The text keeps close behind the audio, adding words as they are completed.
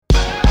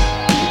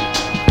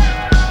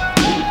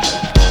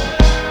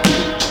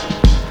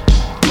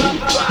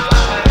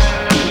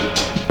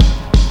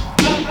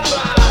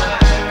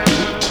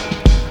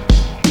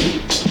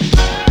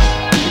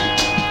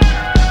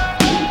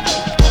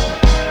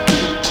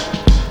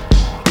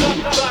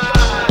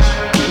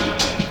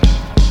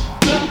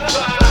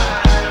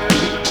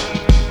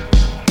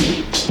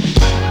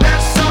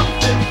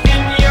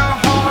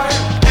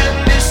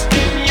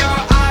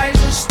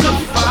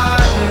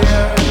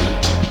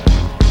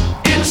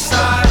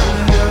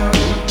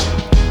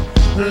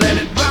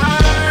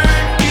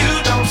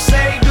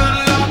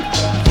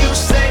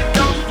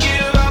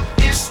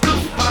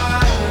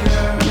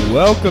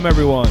Welcome,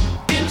 everyone, to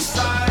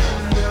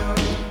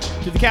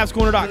the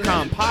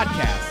CavsCorner.com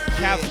podcast.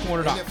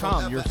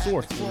 CavsCorner.com, your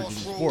source for Virginia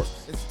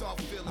sports.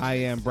 I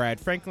am Brad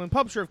Franklin,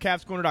 publisher of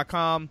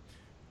CavsCorner.com,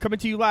 coming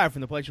to you live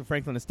from the palatial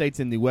Franklin Estates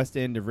in the west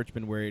end of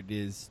Richmond, where it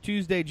is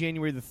Tuesday,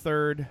 January the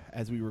 3rd.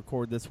 As we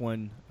record this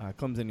one,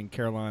 Clemson and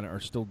Carolina are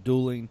still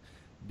dueling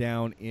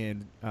down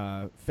in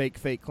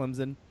fake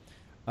Clemson.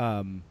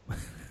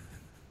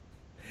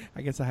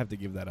 I guess I have to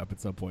give that up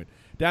at some point.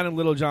 Down in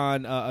Little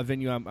John, a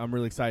venue I'm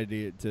really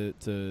excited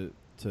to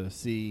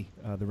see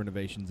the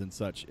renovations and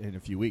such in a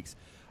few weeks.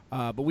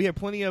 But we have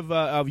plenty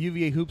of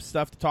UVA hoops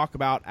stuff to talk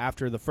about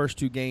after the first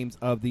two games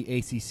of the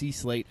ACC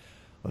slate.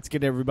 Let's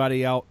get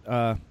everybody out.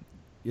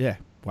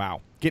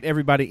 Get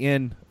everybody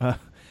in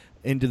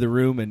into the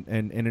room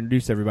and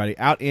introduce everybody.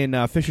 Out in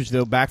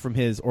Fishersville, back from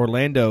his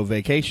Orlando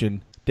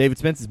vacation, David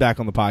Spence is back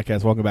on the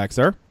podcast. Welcome back,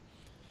 sir.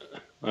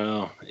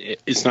 Well,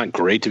 it's not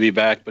great to be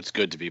back, but it's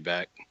good to be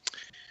back.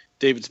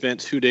 David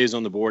Spence, Who Days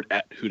on the board,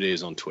 at Who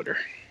Days on Twitter.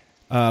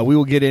 We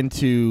will get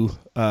into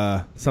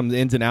some of the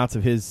ins and outs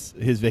of his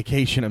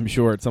vacation, I'm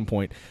sure, at some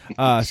point.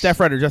 Staff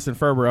writer Justin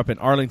Ferber up in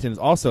Arlington is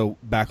also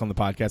back on the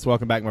podcast.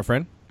 Welcome back, my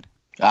friend.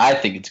 I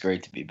think it's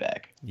great to be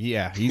back.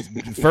 Yeah,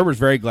 Ferber's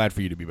very glad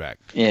for you to be back.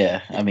 Yeah,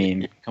 I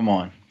mean, come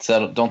on.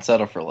 Don't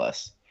settle for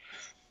less.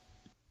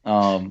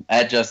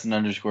 At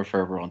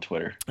Justin_Ferber on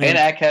Twitter. And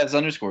at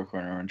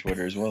Cavs_Corner on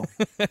Twitter as well.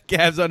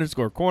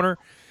 Cavs_Corner.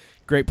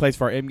 Great place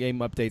for our in-game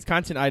updates,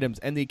 content items,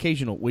 and the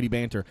occasional witty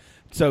banter.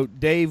 So,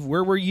 Dave,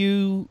 where were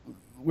you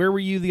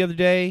the other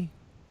day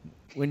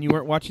when you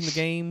weren't watching the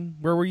game?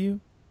 Where were you?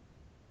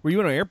 Were you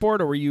in an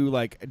airport or were you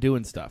like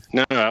doing stuff?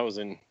 No, I was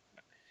at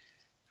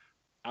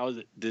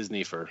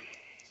Disney for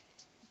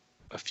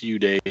a few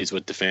days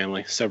with the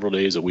family, several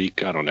days a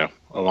week. I don't know,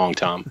 a long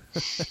time.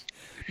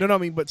 No, I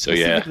mean, but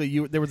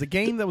specifically, there was a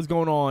game that was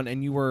going on,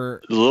 and you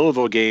were the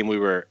Louisville game. We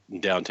were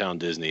in downtown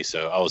Disney,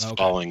 so I was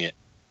following it.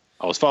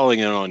 I was following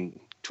it on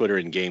Twitter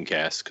and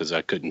Gamecast because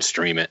I couldn't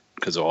stream it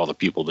because of all the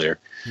people there.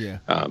 Yeah,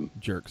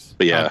 jerks.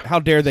 But yeah, how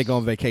dare they go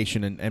on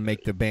vacation and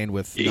make the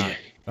bandwidth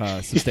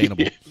not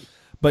sustainable?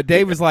 But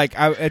Dave was like,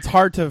 it's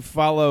hard to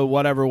follow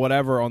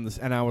whatever on this,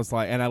 and I was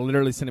like, and I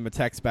literally sent him a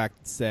text back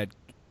that said,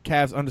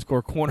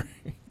 Cavs_Corner,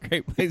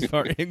 great place for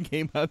our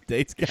in-game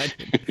updates, guys.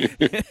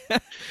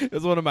 It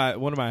was one of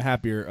my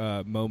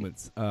happier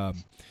moments.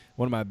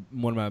 One of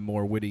my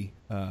more witty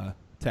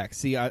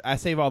texts. See, I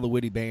save all the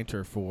witty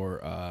banter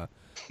for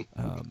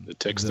the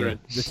text thread.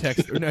 The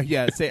text.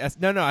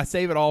 I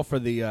save it all for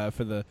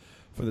the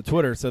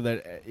Twitter, so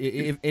that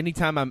if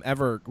anytime I'm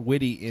ever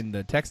witty in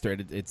the text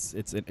thread,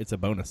 it's a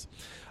bonus.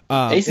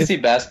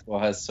 ACC basketball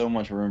has so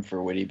much room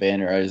for witty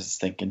banter. I was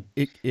just thinking,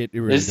 it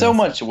really there's does. so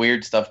much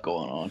weird stuff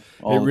going on.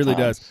 All it really the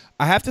time. does.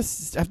 I have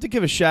to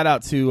give a shout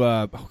out to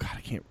I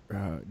can't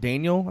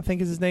Daniel, I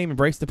think is his name.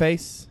 Embrace the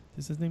Pace.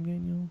 Is his name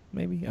Daniel?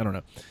 Maybe, I don't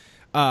know.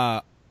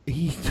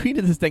 He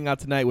tweeted this thing out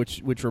tonight,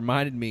 which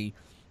reminded me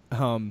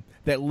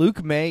that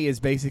Luke May is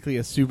basically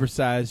a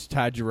supersized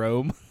Ty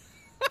Jerome.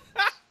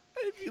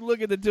 If you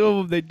look at the two of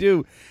them, they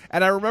do.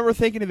 And I remember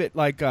thinking of it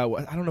like, I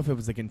don't know if it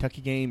was the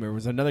Kentucky game or it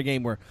was another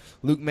game where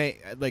Luke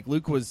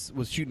was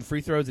shooting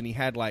free throws and he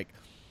had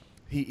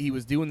he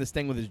was doing this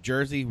thing with his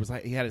jersey.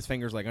 He had his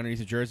fingers like underneath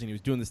his jersey and he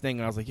was doing this thing.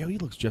 And I was like, yo, he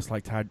looks just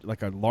like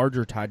a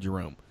larger Ty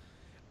Jerome.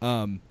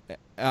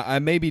 I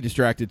may be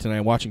distracted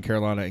tonight watching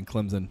Carolina and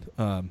Clemson.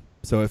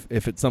 So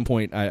if at some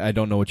point I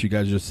don't know what you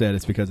guys just said,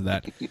 it's because of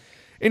that.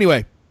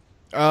 Anyway,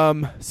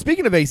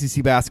 speaking of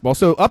ACC basketball,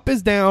 so up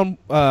is down,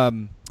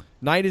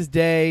 night is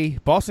day.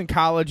 Boston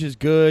College is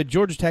good.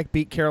 Georgia Tech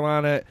beat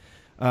Carolina.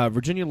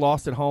 Virginia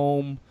lost at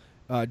home.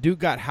 Duke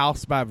got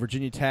housed by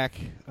Virginia Tech.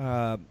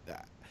 Are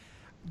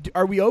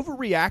we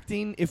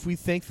overreacting if we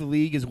think the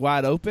league is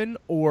wide open,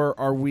 or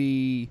are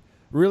we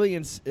really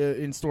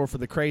in store for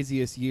the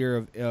craziest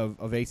year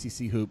of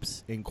ACC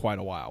hoops in quite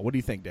a while? What do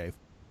you think, Dave?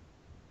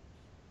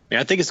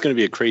 Yeah, I think it's going to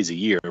be a crazy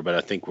year, but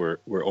I think we're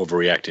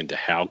overreacting to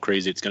how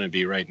crazy it's going to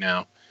be right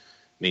now. I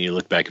mean, you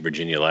look back at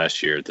Virginia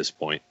last year at this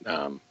point,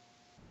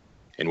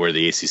 and where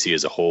the ACC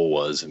as a whole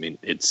was. I mean,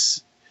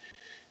 it's,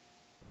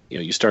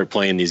 you start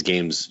playing these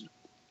games,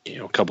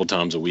 a couple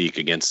times a week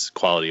against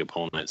quality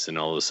opponents, and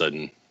all of a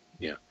sudden,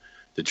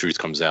 the truth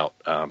comes out.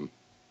 I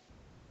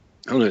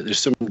don't know. There's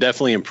some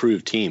definitely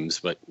improved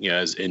teams, but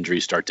as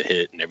injuries start to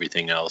hit and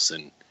everything else,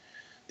 and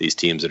these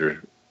teams that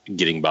are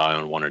getting by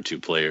on one or two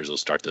players will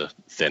start to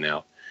thin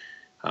out.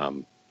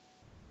 But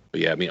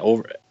yeah, I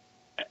mean,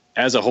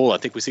 as a whole, I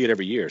think we see it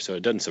every year, so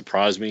it doesn't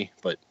surprise me.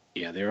 But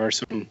yeah, there are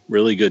some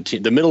really good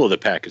teams. The middle of the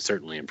pack has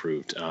certainly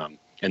improved,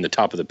 and the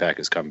top of the pack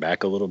has come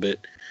back a little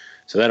bit.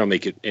 So that'll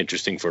make it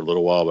interesting for a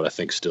little while, but I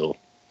think still,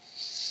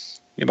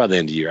 by the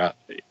end of the year,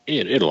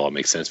 it'll all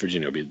make sense.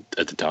 Virginia will be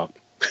at the top.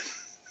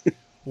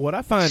 What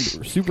I find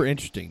super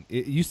interesting,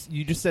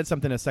 you just said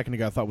something a second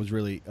ago I thought was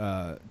really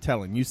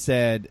telling. You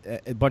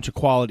said a bunch of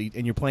quality,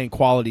 and you're playing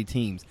quality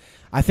teams.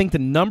 I think the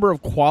number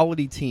of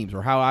quality teams,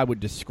 or how I would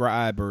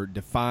describe or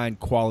define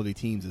quality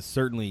teams, is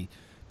certainly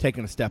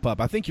taking a step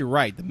up. I think you're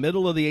right. The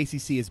middle of the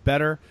ACC is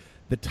better.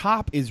 The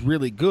top is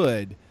really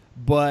good,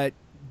 but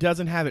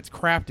doesn't have its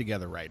crap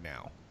together right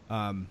now.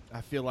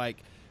 I feel like,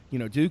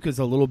 Duke is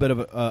a little bit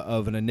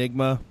of an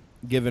enigma,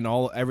 given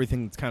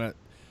everything that's kind of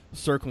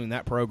circling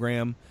that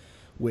program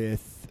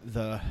with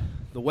the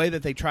way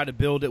that they try to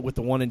build it with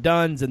the one and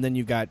dones, and then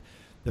you've got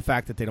the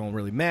fact that they don't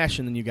really mesh,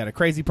 and then you've got a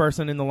crazy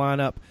person in the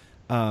lineup,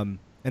 and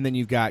then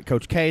you've got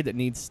Coach K that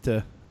needs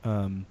to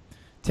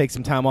take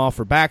some time off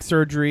for back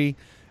surgery.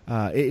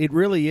 It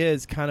really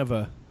is kind of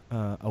a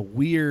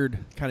weird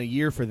kind of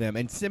year for them,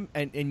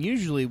 and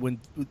usually when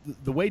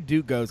the way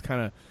Duke goes,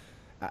 kind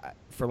of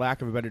for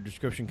lack of a better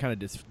description, kind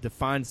of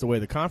defines the way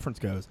the conference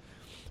goes.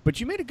 But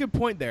you made a good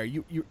point there.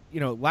 You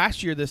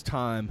last year this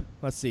time,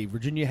 let's see,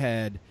 Virginia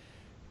had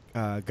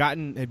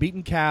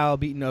beaten Cal,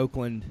 beaten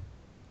Oakland,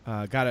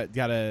 got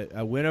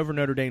a win over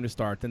Notre Dame to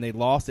start. Then they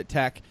lost at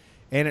Tech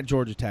and at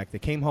Georgia Tech. They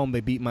came home,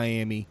 they beat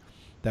Miami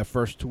that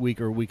first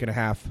week or week and a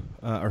half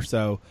or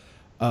so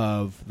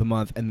of the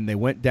month, and then they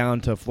went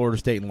down to Florida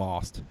State and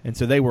lost. And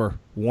so they were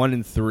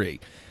 1-3.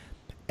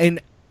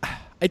 And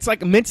it's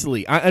like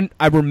mentally, I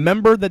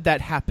remember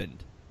that happened.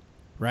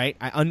 Right,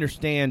 I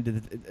understand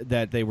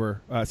that they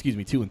were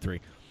 2-3,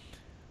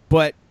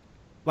 but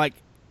like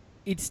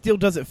it still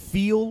doesn't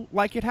feel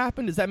like it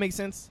happened. Does that make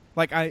sense?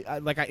 Like I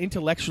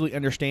intellectually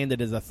understand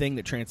it as a thing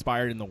that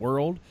transpired in the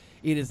world.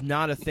 It is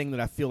not a thing that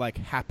I feel like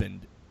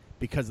happened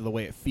because of the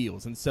way it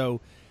feels. And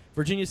so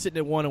Virginia's sitting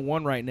at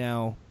 1-1 right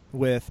now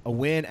with a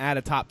win at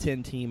a top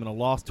 10 team and a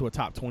loss to a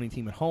top 20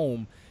 team at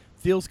home.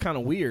 Feels kind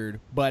of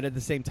weird, but at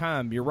the same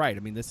time, you're right. I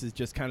mean, this is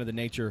just kind of the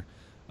nature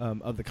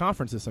of the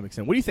conference to some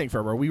extent. What do you think,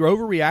 Ferber? Are we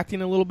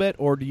overreacting a little bit,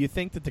 or do you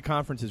think that the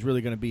conference is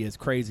really going to be as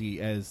crazy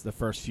as the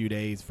first few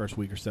days, first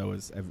week or so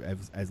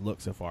as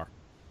looked so far?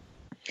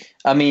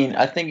 I mean,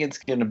 I think it's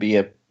going to be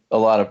there's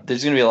going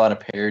to be a lot of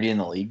parity in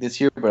the league this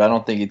year, but I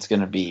don't think it's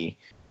going to be,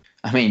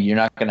 I mean, you're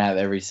not going to have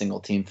every single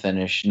team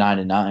finish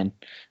 9-9.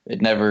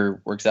 It never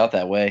works out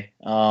that way.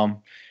 I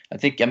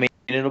think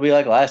it'll be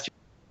like last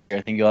year.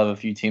 I think you'll have a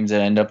few teams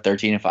that end up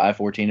 13-5,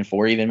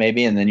 14-4 even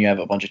maybe, and then you have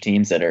a bunch of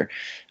teams that are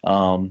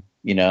 10-8,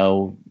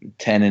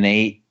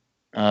 9-9,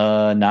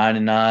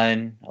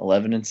 11-7,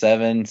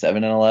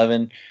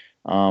 7-11,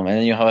 and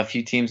then you'll have a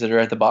few teams that are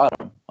at the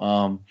bottom.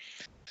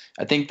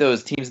 I think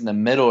those teams in the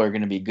middle are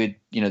going to be good.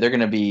 They're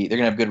going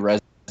to have good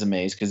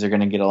resumes because they're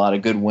going to get a lot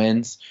of good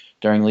wins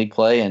during league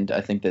play, and I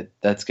think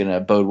that's going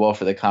to bode well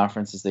for the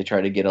conference as they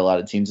try to get a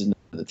lot of teams into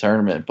the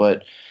tournament.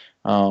 But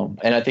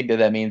and I think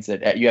that means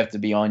that you have to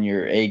be on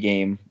your A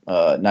game,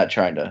 not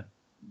trying to,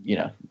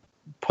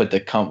 put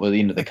the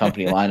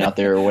company line out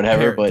there or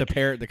whatever, but to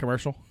parrot the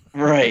commercial,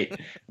 right?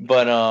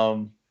 But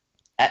I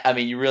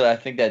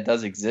think that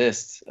does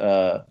exist.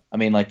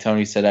 Like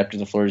Tony said after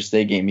the Florida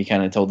State game, he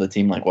kind of told the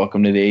team like,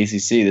 "Welcome to the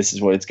ACC. This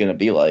is what it's going to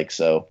be like."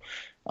 So,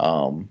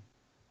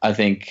 I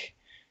think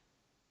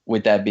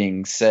with that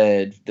being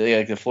said,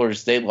 the Florida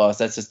State loss,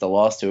 that's just a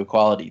loss to a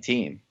quality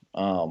team.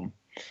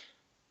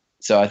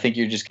 So I think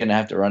you're just going to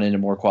have to run into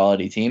more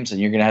quality teams, and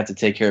you're going to have to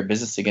take care of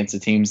business against the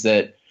teams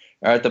that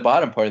are at the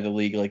bottom part of the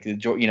league, like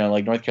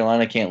like North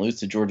Carolina can't lose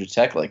to Georgia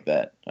Tech like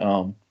that.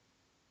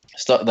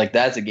 Stuff like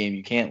that's a game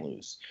you can't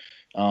lose.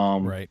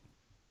 Right.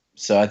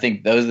 So I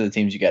think those are the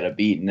teams you got to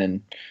beat, and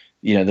then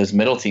those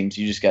middle teams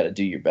you just got to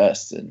do your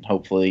best, and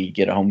hopefully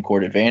get a home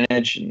court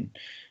advantage and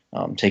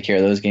take care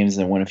of those games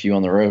and then win a few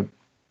on the road.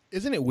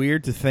 Isn't it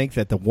weird to think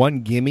that the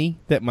one gimme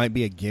that might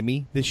be a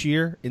gimme this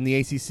year in the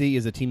ACC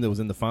is a team that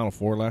was in the Final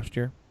Four last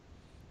year?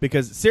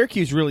 Because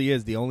Syracuse really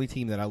is the only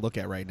team that I look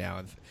at right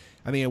now.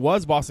 I mean, it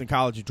was Boston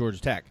College and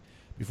Georgia Tech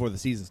before the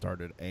season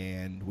started,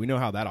 and we know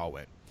how that all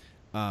went.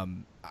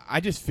 I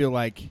just feel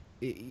like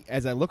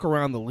as I look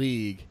around the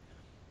league,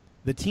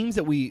 the teams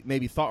that we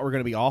maybe thought were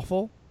going to be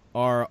awful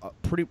are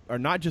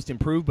not just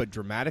improved but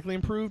dramatically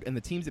improved, and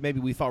the teams that maybe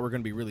we thought were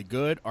going to be really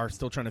good are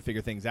still trying to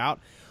figure things out,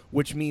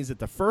 which means that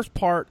the first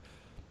part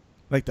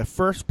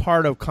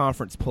of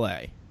conference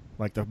play,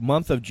 like the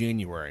month of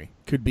January,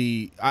 could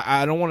be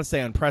I don't want to say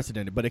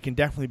unprecedented, but it can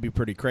definitely be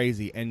pretty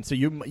crazy. And so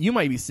you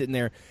might be sitting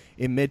there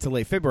in mid to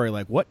late February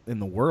like, what in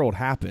the world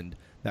happened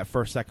that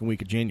second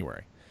week of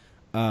January?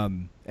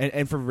 And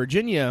for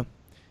Virginia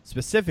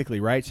specifically,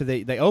 right? So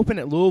they open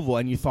at Louisville,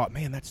 and you thought,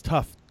 man, that's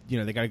tough.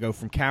 They got to go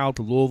from Cal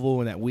to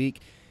Louisville in that week.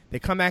 They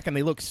come back and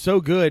they look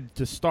so good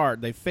to start.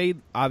 They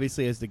fade,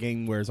 obviously, as the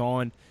game wears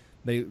on.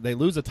 They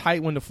lose a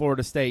tight one to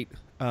Florida State.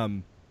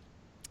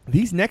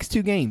 These next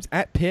two games,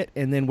 at Pitt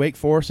and then Wake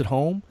Forest at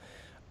home,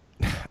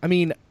 I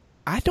mean,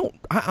 I do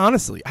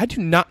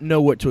not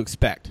know what to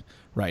expect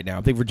right now.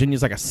 I think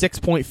Virginia's like a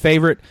 6-point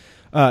favorite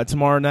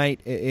tomorrow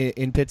night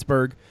in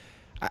Pittsburgh.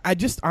 I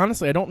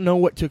don't know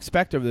what to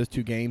expect over those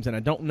two games, and I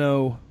don't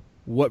know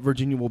what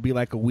Virginia will be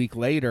like a week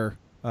later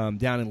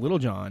down in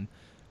Littlejohn.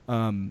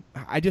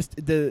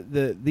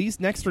 These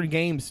next three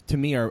games to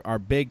me are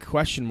big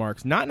question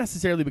marks, not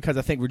necessarily because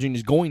I think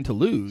Virginia's going to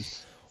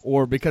lose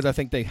or because I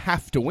think they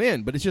have to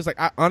win, but it's just like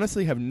I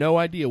honestly have no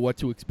idea what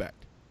to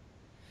expect.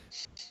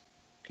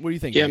 What do you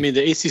think? Yeah, Dave? I mean,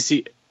 the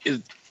ACC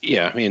is,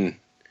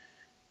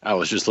 I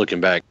was just looking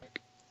back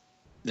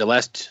the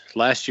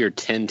last year,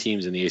 10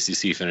 teams in the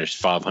ACC finished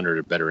 500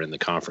 or better in the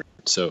conference.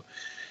 So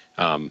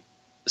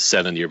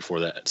 7 the year before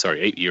that.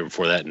 Sorry, 8 the year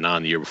before that, and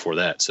 9 the year before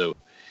that. So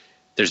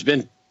there's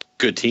been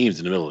good teams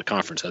in the middle of the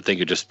conference. I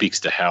think it just speaks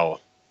to how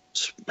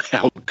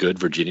good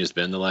Virginia's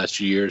been the last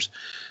few years.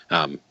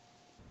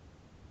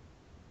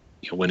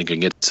 When it can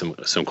get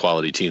some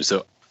quality teams.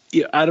 So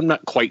yeah, I'm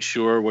not quite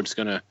sure what's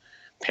going to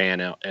pan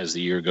out as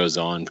the year goes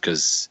on,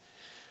 because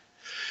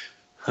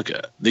a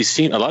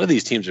lot of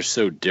these teams are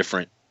so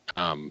different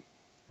that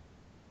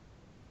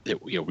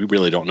we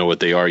really don't know what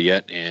they are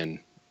yet, and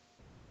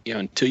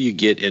until you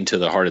get into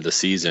the heart of the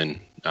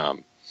season,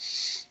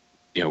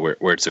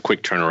 where it's a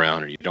quick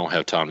turnaround, or you don't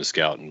have time to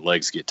scout and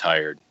legs get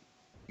tired.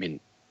 I mean,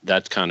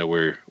 that's kind of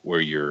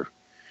where your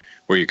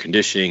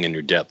conditioning and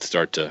your depth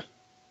start to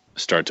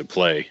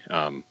play.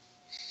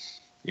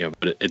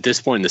 But at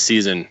this point in the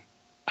season,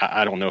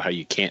 I don't know how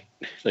you can't,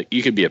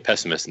 you could be a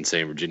pessimist and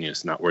say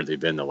Virginia's not where they've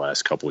been the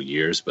last couple of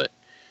years, but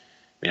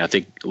I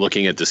think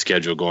looking at the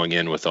schedule going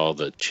in with all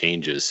the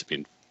changes,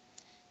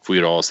 if we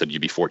had all said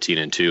you'd be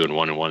 14-2 and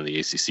 1-1 in the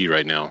ACC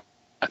right now,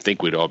 I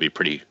think we'd all be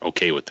pretty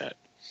okay with that.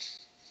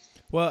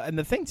 Well, and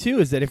the thing too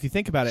is that if you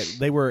think about it,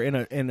 they were in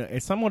a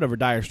somewhat of a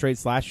dire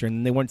straits last year,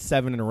 and they won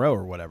 7 in a row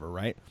or whatever,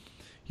 right?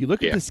 You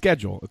look at the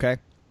schedule, okay?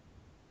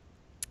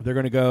 They're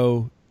going to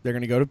go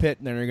to Pitt,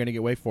 and then they're going to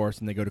get Wake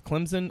Forest, and they go to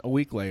Clemson a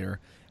week later,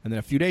 and then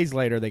a few days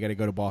later they got to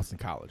go to Boston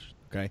College,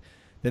 okay?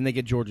 Then they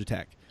get Georgia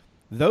Tech.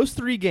 Those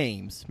 3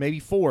 games, maybe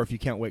 4 if you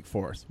count Wake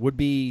Forest, would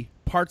be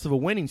parts of a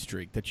winning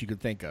streak that you could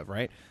think of,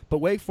 right? But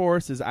Wake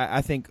Forest is,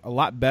 I think, a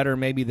lot better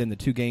maybe than the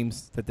 2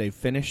 games that they've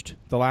finished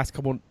the last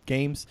couple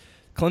games.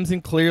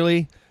 Clemson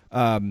clearly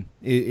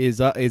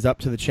is up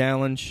to the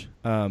challenge.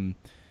 I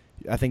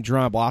think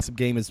Jerron Blossom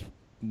game is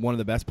one of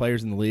the best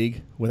players in the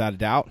league, without a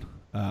doubt.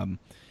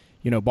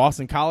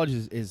 Boston College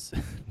is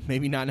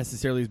maybe not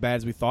necessarily as bad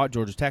as we thought.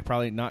 Georgia Tech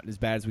probably not as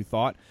bad as we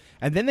thought.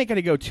 And then they got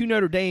to go to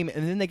Notre Dame,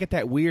 and then they get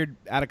that weird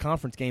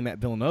out-of-conference game at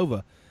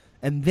Villanova.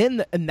 And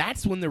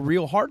that's when the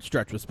real hard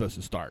stretch was supposed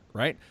to start,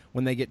 right?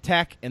 When they get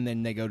Tech, and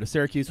then they go to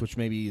Syracuse, which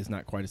maybe is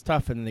not quite as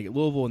tough, and then they get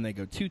Louisville, and they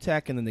go to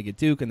Tech, and then they get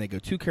Duke, and they go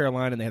to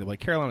Carolina, and they have to play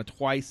Carolina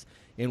twice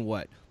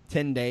in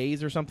 10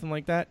 days or something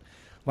like that?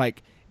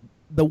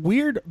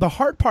 The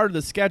hard part of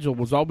the schedule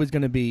was always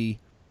going to be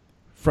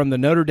from the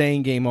Notre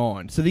Dame game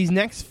on. So these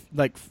next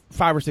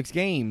 5 or 6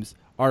 games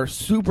are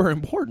super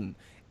important,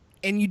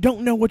 and you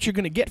don't know what you're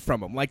going to get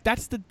from them.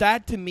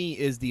 That to me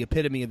is the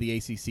epitome of the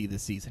ACC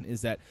this season,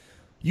 is that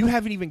you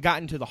haven't even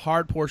gotten to the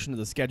hard portion of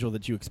the schedule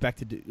that you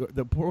expected.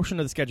 The portion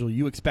of the schedule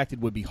you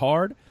expected would be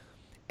hard,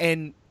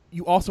 and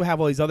you also have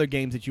all these other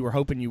games that you were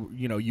hoping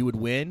you would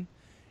win,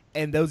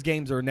 and those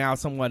games are now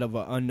somewhat of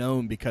an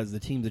unknown because the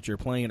teams that you're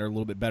playing are a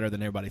little bit better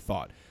than everybody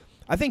thought.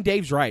 I think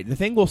Dave's right. The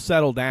thing will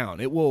settle down.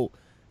 It will.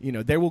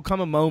 There will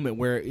come a moment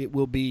where it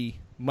will be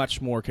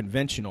much more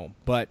conventional,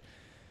 but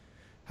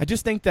I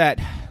just think that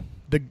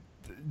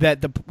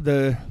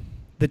the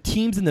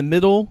teams in the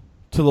middle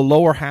to the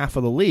lower half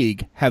of the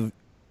league have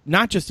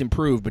not just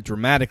improved, but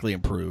dramatically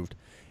improved,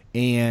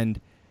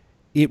 and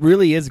it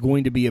really is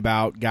going to be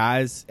about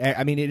guys.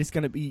 I mean, it is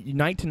going to be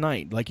night to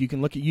night. You can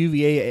look at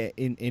UVA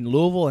in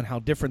Louisville and how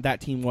different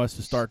that team was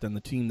to start than the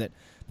team that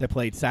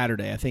played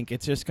Saturday. I think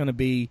it's just going to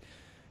be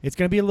a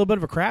little bit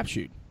of a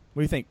crapshoot.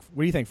 What do you think?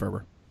 What do you think,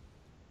 Ferber?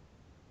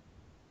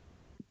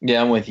 Yeah,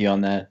 I'm with you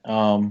on that.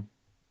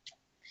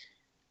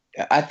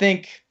 I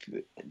think,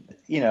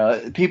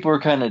 people are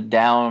kind of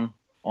down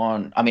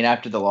on,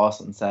 after the loss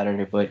on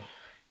Saturday, but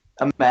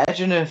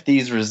imagine if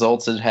these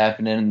results had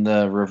happened in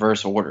the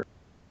reverse order.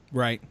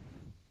 Right.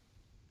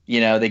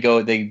 They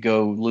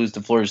go lose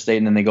to Florida State,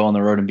 and then they go on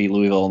the road and beat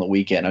Louisville on the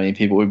weekend.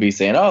 People would be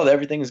saying, "Oh,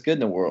 everything is good in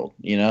the world,"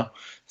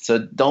 So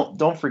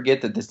don't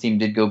forget that this team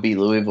did go beat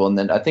Louisville, and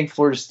then I think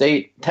Florida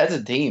State, that's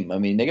a team.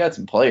 They got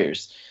some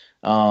players.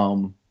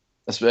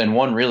 And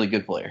one really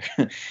good player.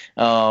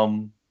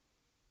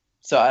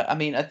 So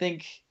I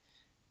think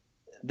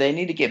they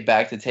need to get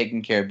back to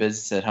taking care of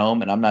business at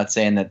home. And I'm not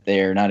saying that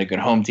they're not a good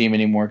home team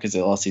anymore because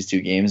they lost these 2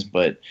 games,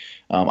 but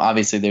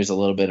obviously there's a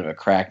little bit of a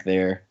crack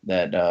there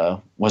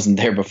that wasn't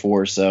there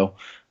before. So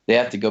they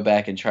have to go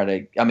back and try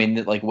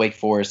to. Like Wake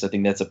Forest, I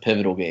think that's a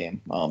pivotal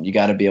game. You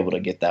got to be able to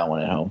get that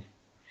one at home.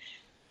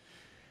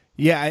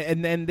 Yeah,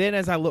 and then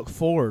as I look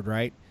forward,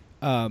 right.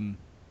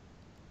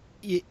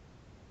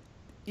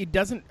 It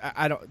doesn't.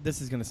 I don't. This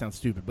is going to sound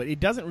stupid, but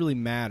it doesn't really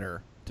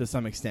matter to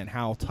some extent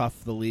how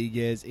tough the league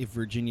is if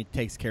Virginia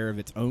takes care of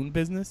its own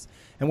business.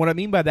 And what I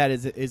mean by that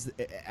is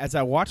as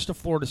I watched the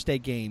Florida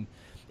State game,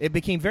 it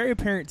became very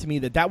apparent to me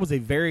that was a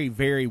very,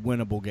 very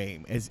winnable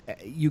game. As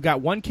you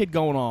got one kid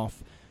going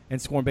off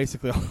and scoring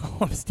basically all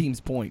of his team's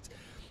points,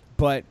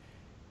 but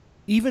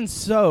even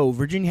so,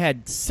 Virginia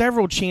had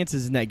several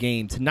chances in that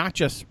game to not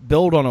just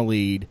build on a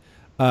lead.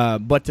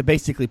 But to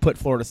basically put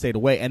Florida State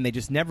away, and they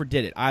just never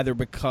did it, either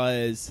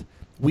because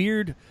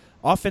weird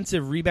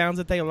offensive rebounds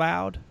that they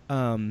allowed,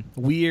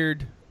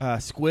 weird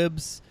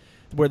squibs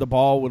where the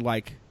ball would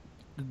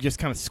just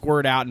kind of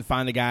squirt out and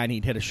find the guy and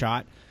he'd hit a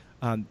shot.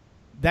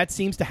 That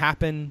seems to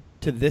happen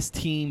to this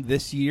team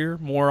this year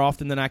more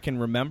often than I can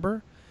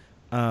remember.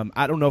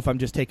 I don't know if I'm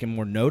just taking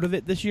more note of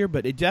it this year,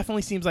 but it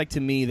definitely seems like to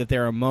me that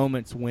there are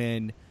moments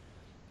when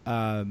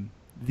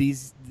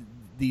these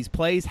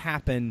plays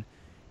happen,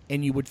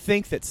 and you would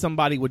think that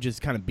somebody would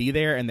just kind of be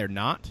there, and they're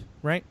not,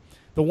 right?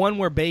 The one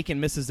where Bacon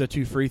misses the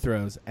 2 free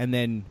throws and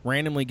then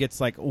randomly gets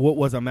like what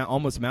was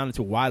almost amounted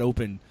to a wide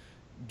open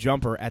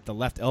jumper at the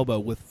left elbow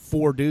with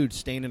 4 dudes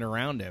standing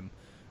around him.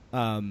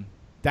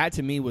 That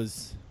to me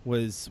was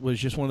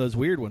just one of those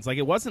weird ones. Like,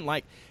 it wasn't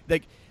like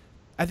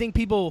I think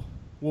people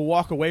will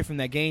walk away from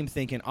that game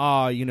thinking,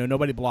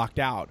 nobody blocked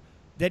out.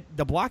 That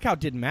the blockout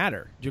didn't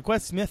matter.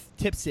 Jaquez Smith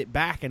tips it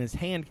back, and his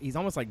hand, he's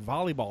almost like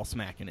volleyball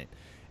smacking it,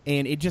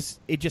 and it just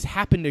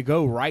happened to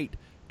go right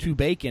to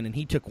Bacon, and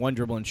he took one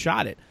dribble and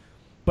shot it.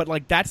 But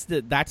like that's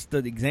the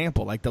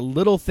example. Like, the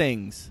little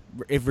things.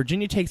 If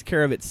Virginia takes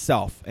care of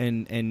itself,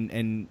 and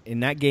in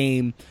that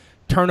game,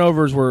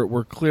 turnovers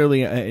were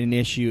clearly an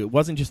issue. It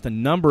wasn't just the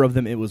number of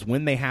them; it was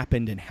when they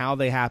happened and how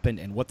they happened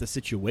and what the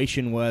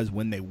situation was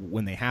when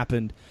they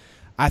happened.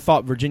 I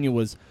thought Virginia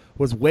was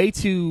way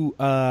too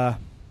lax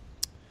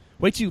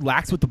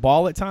with the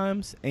ball at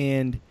times,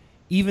 and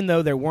even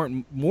though there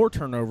weren't more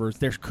turnovers,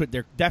 there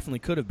definitely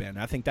could have been.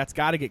 I think that's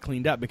got to get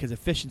cleaned up because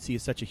efficiency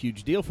is such a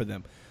huge deal for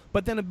them.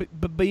 But then,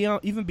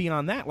 even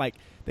beyond that, like,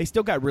 they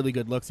still got really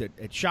good looks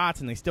at shots,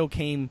 and they still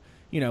came.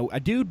 A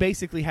dude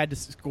basically had to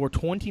score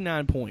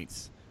 29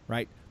 points,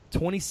 right?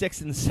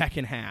 26 in the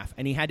second half,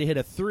 and he had to hit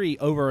a 3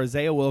 over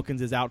Isaiah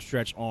Wilkins'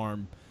 outstretched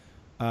arm,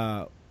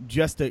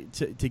 just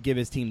to give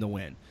his team the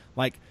win.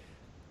 Like,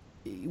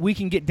 we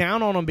can get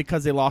down on them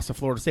because they lost to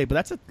Florida State, but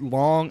that's a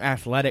long,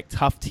 athletic,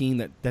 tough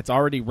team that's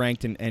already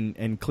ranked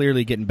and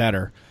clearly getting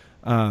better.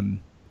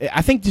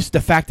 I think just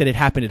the fact that it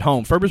happened at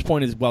home, Ferber's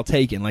point is well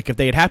taken. Like, if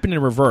they had happened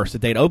in reverse,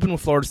 if they had opened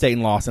with Florida State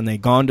and lost, and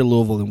they'd gone to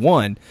Louisville and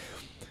won,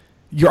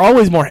 you're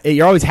always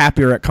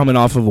happier at coming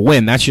off of a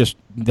win. That's just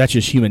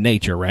human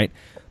nature, right?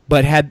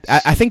 But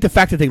I think the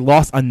fact that they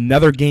lost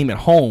another game at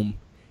home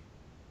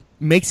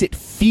makes it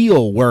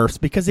feel worse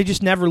because they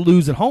just never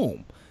lose at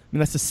home. I mean,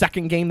 that's the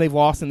second game they've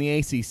lost in the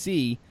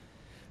ACC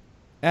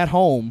at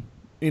home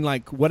in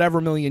like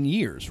whatever million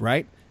years,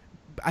 right?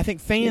 I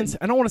think fans.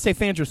 I don't want to say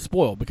fans are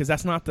spoiled because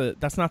that's not the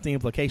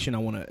implication I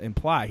want to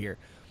imply here.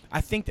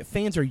 I think that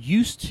fans are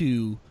used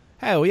to,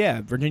 hell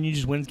yeah, Virginia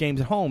just wins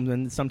games at home,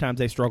 and sometimes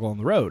they struggle on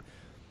the road.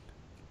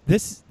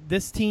 This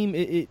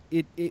team,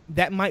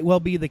 that might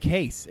well be the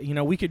case.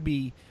 We could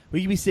be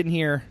sitting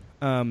here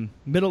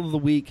middle of the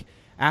week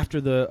after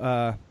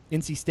the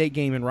NC State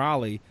game in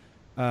Raleigh,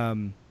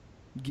 and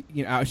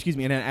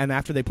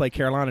after they play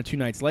Carolina 2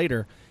 nights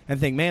later, and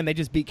think, man, they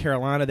just beat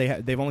Carolina.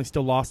 They've only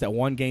still lost that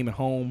one game at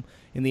home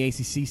in the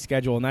ACC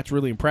schedule, and that's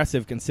really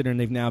impressive considering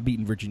they've now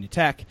beaten Virginia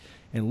Tech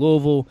and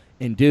Louisville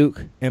and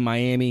Duke and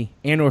Miami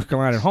and North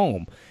Carolina at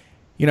home.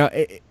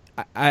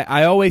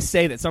 I always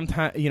say that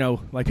sometimes,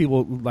 like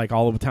people like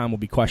all of the time will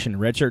be questioning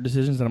redshirt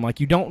decisions, and I'm like,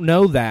 you don't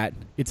know that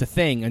it's a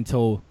thing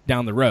until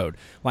down the road.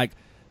 Like,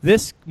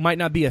 this might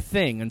not be a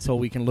thing until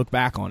we can look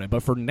back on it,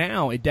 but for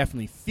now, it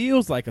definitely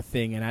feels like a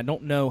thing, and I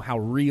don't know how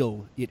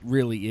real it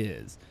really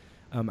is.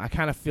 I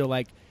kind of feel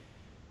like,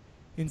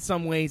 in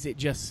some ways,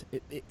 it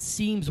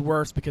seems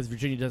worse because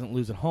Virginia doesn't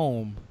lose at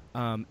home,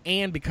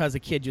 and because a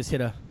kid just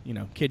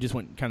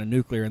went kind of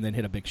nuclear and then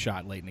hit a big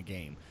shot late in the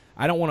game.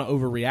 I don't want to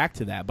overreact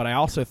to that, but I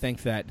also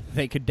think that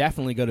they could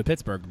definitely go to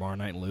Pittsburgh tomorrow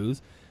night and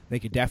lose. They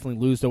could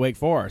definitely lose to Wake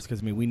Forest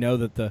because, we know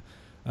that the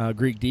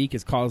Greek Deke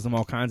has caused them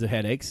all kinds of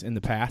headaches in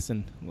the past,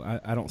 and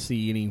I don't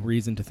see any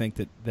reason to think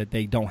that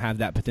they don't have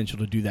that potential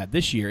to do that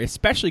this year,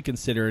 especially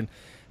considering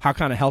how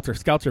kind of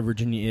helter-skelter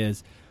Virginia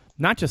is,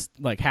 not just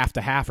like half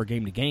to half or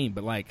game to game,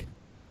 but like,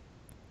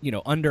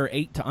 under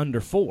 8 to under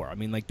 4. I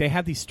mean, like, they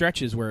have these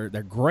stretches where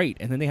they're great,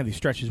 and then they have these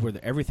stretches where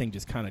everything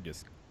just kind of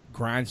just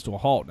grinds to a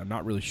halt, and I'm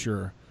not really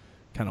sure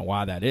kind of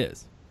why that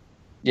is.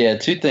 Yeah,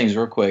 2 things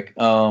real quick.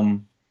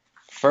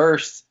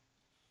 First,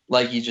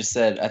 like you just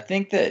said, I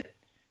think that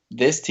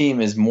this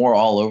team is more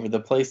all over the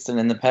place than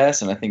in the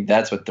past, and I think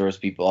that's what throws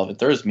people off. It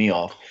throws me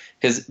off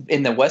because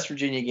in the West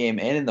Virginia game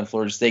and in the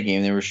Florida State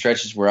game, there were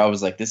stretches where I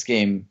was like, this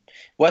game,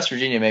 West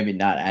Virginia maybe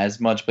not as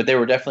much, but there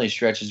were definitely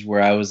stretches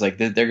where I was like,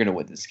 they're going to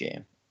win this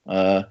game.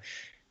 There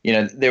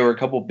were a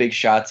couple big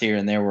shots here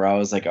and there where I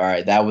was like, all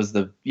right, that was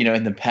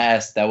in the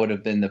past, that would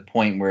have been the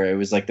point where it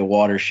was like the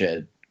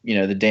watershed.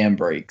 The dam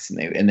breaks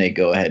and they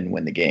go ahead and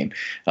win the game.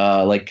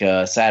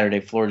 Saturday,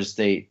 Florida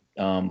State,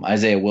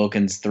 Isaiah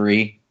Wilkins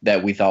 3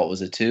 that we thought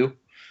was a 2.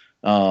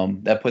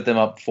 That put them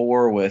up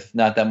 4 with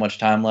not that much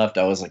time left.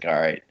 I was like, all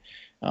right.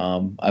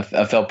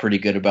 I felt pretty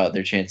good about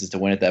their chances to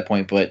win at that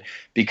point, but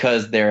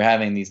because they're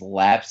having these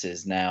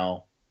lapses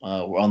now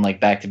on like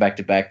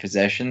back-to-back-to-back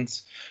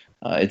possessions,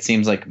 it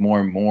seems like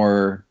more and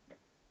more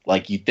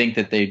like you think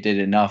that they did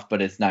enough,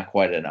 but it's not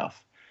quite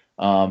enough.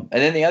 And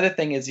then the other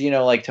thing is,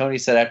 like Tony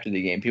said after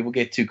the game, people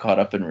get too caught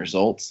up in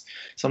results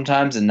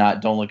sometimes and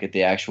don't look at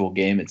the actual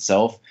game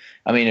itself.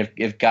 I mean,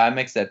 if Guy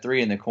makes that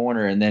 3 in the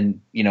corner and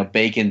then,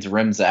 Bacon's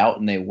rims out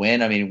and they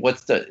win, I mean,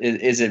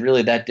 is it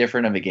really that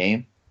different of a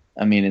game?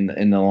 I mean,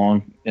 in the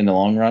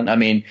long run. I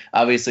mean,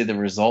 obviously the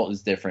result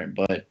is different,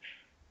 but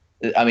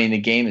I mean, the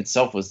game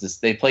itself was this.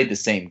 They played the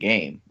same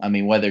game. I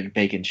mean, whether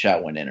Bacon's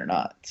shot went in or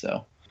not.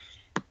 So,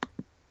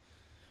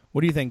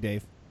 what do you think,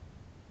 Dave?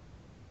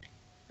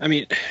 I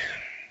mean,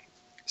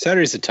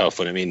 Saturday's a tough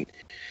one. I mean,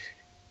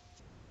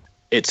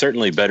 it's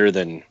certainly better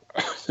than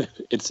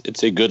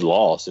it's a good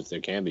loss if there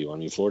can be one. I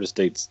mean, Florida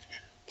State's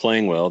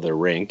playing well. They're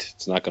ranked.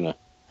 It's not going to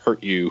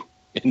hurt you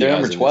in the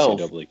eyes of the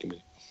NCAA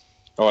committee.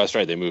 Oh, that's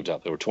right. They moved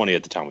up. They were 20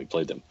 at the time we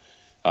played them.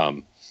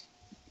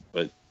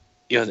 But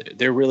yeah,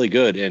 they're really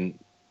good. And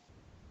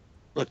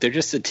look, they're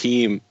just a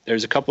team.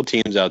 There's a couple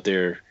teams out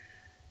there.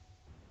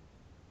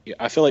 Yeah,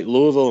 I feel like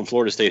Louisville and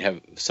Florida State have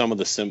some of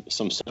the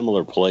some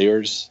similar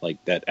players,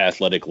 like that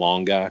athletic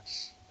long guy.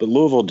 But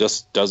Louisville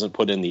just doesn't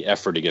put in the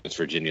effort against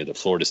Virginia that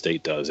Florida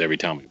State does every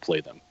time we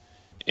play them.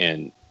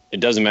 And it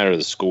doesn't matter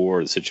the score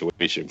or the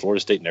situation. Florida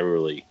State never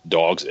really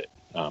dogs it.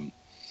 And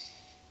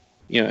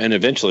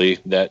eventually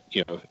that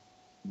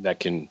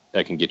can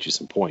get you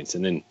some points.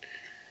 And then,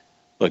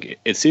 look,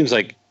 it seems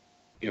like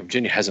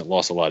Virginia hasn't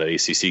lost a lot of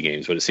ACC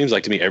games, but it seems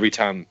like to me every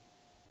time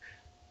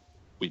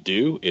we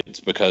do,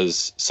 it's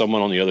because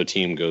someone on the other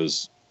team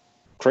goes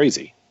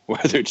crazy.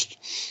 Whether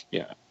it's,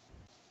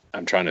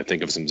 I'm trying to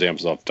think of some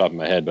examples off the top of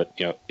my head, but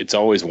it's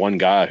always one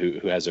guy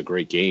who has a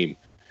great game,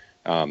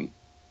 and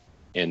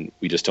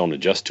we just don't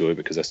adjust to it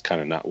because that's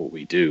kind of not what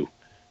we do.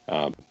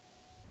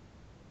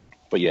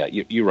 But yeah,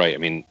 you're right. I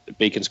mean,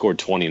 Bacon scored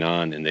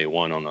 29, and they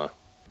won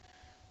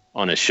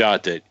on a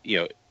shot that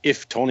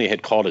if Tony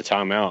had called a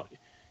timeout,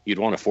 you'd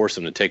want to force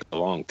him to take a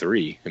long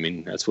three. I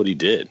mean, that's what he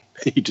did.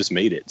 He just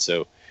made it.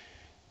 So,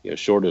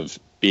 short of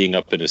being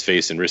up in his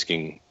face and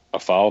risking a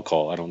foul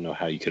call, I don't know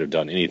how you could have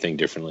done anything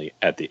differently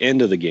at the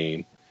end of the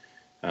game.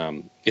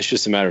 It's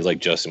just a matter of, like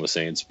Justin was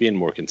saying, it's being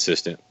more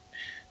consistent,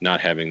 not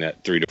having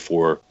that 3 to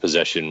 4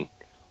 possession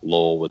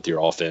lull with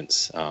your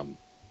offense.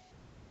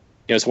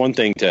 It's one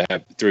thing to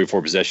have 3 or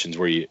 4 possessions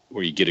where you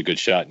get a good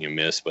shot and you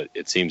miss, but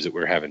it seems that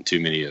we're having too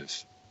many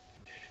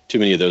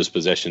of those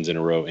possessions in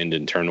a row end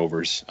in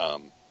turnovers,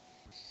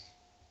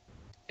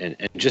 and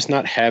just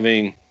not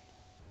having.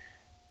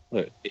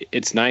 Look,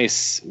 it's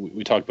nice.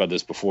 We talked about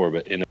this before,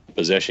 but in a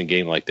possession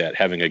game like that,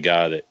 having a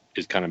guy that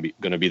is kind of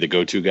going to be the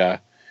go-to guy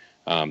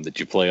that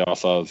you play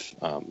off of.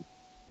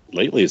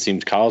 Lately, it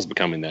seems Kyle's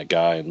becoming that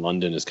guy, and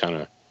London is kind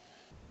of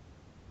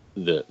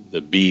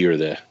the B or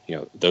the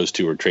those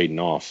two are trading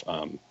off.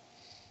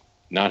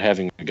 Not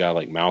having a guy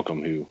like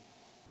Malcolm who,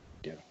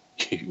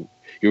 you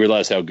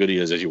realize how good he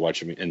is as you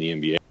watch him in the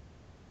NBA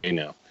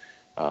now.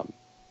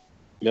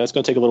 It's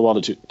going to take a little while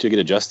to get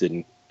adjusted,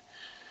 and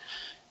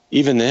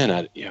even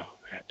then,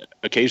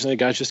 occasionally a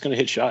guy's just going to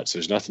hit shots.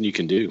 There's nothing you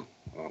can do.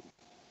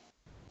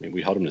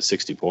 We held him to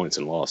 60 points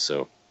and lost,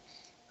 so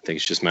I think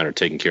it's just a matter of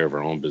taking care of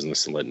our own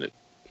business and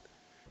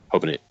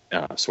hoping it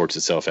sorts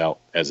itself out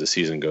as the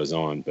season goes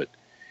on. But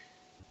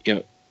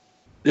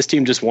this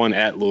team just won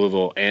at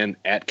Louisville and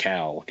at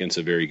Cal against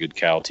a very good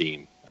Cal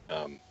team,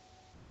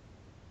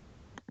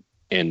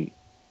 and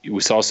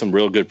we saw some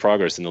real good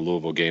progress in the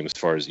Louisville game as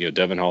far as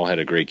Devin Hall had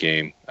a great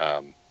game.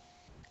 I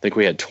think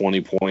we had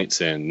 20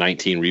 points and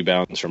 19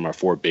 rebounds from our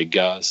 4 big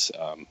guys.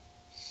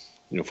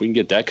 If we can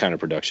get that kind of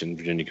production,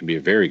 Virginia can be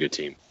a very good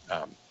team.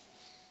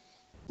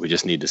 We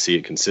just need to see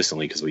it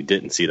consistently because we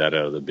didn't see that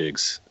out of the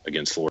bigs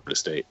against Florida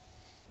State.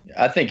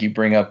 I think you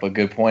bring up a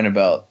good point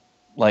about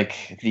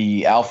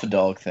the alpha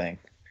dog thing.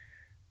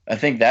 I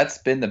think that's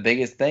been the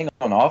biggest thing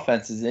on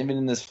offense is even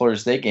in this Florida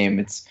State game,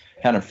 it's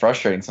kind of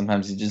frustrating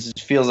sometimes. It just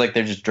feels like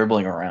they're just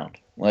dribbling around.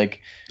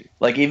 Like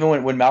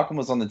even when Malcolm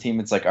was on the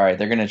team, it's like, all right,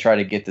 they're going to try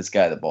to get this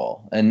guy the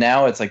ball. And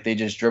now it's like they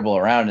just dribble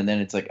around, and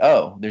then it's like,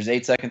 oh, there's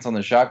 8 seconds on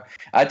the shot.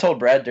 I told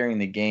Brad during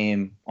the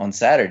game on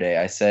Saturday,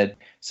 I said,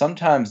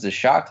 sometimes the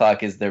shot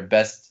clock is their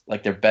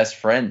best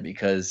friend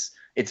because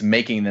it's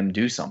making them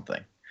do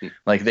something.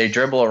 Like they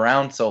dribble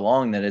around so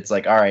long that it's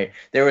like, all right,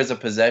 there was a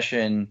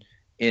possession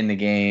in the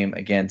game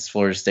against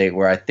Florida State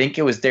where I think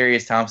it was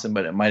Darius Thompson,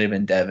 but it might have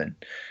been Devin.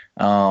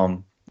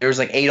 There was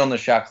 8 on the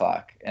shot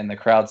clock, and the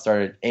crowd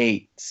started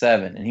 8,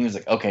 7, and he was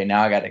like, okay,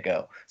 now I got to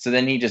go. So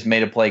then he just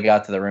made a play,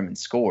 got to the rim, and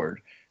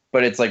scored.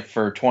 But it's like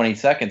for 20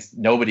 seconds,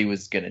 nobody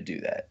was going to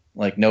do that.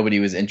 Nobody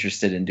was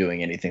interested in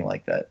doing anything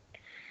like that.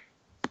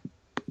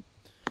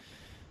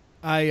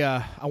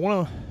 I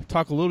want to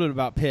talk a little bit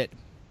about Pitt.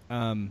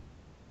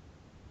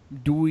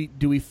 Do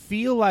we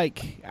feel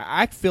like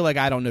I feel like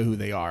I don't know who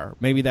they are?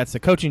 Maybe that's the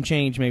coaching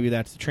change. Maybe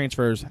that's the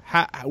transfers.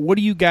 What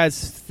do you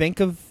guys think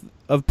of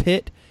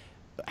Pitt?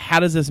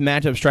 How does this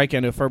matchup strike you? I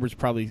know Ferber's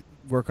probably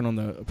working on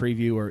the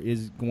preview or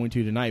is going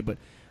to tonight. But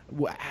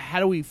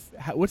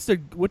what's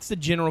the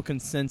general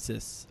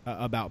consensus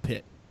about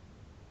Pitt?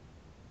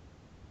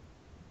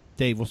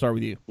 Dave, we'll start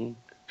with you.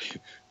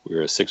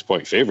 We're a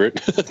 6-point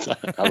favorite.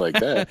 I like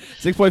that.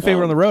 6-point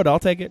favorite on the road. I'll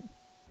take it.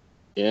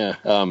 Yeah.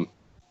 I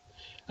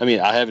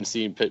haven't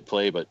seen Pitt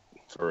play, but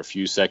for a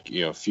few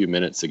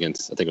minutes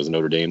against, I think it was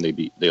Notre Dame.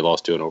 They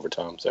lost to an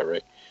overtime. Is that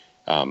right?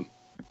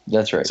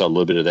 That's right. Saw a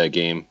little bit of that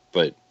game,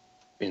 but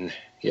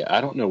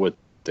I don't know what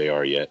they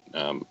are yet.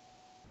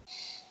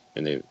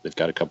 and they've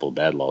got a couple of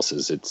bad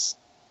losses.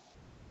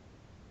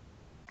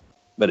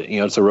 But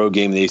it's a road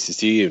game in the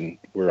ACC, and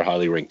we're a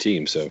highly ranked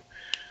team, so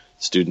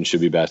students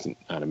should be back.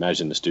 I'd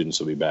imagine the students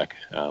will be back,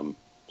 so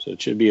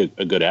it should be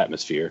a good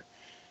atmosphere.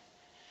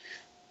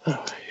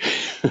 That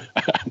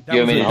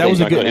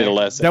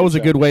was a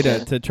good way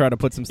to try to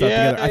put some stuff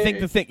together. I think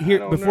the thing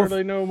here, I don't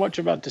really know much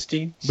about this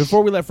team.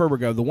 Before we let Ferber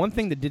go, the one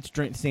thing that did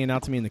stand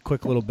out to me in the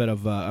quick little bit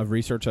of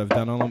research I've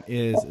done on them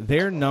is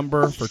their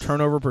number for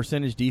turnover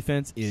percentage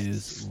defense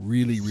is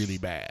really, really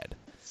bad.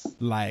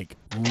 Like,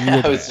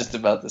 I was just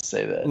about to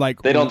say that.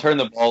 Like, they don't turn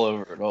the ball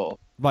over at all.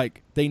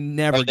 Like, they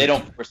never. They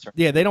don't force turn.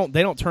 Yeah, they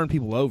don't turn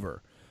people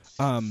over,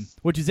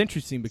 which is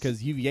interesting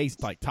because UVA's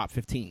like top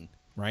 15,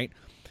 right?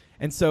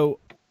 And so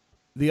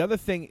the other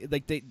thing,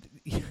 like they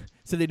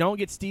don't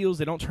get steals,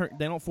 they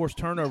don't force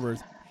turnovers.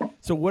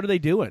 So what are they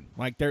doing?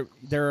 Like they're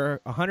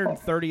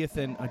 130th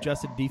in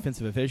adjusted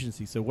defensive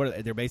efficiency. So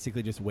they're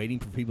basically just waiting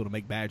for people to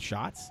make bad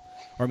shots,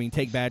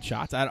 take bad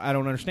shots. I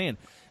don't understand.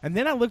 And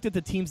then I looked at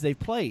the teams they've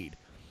played.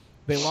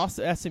 They lost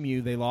to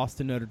SMU. They lost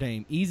to Notre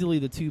Dame. Easily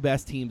the two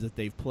best teams that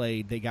they've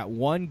played. They got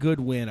one good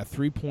win, a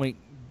 3-point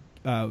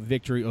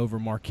victory over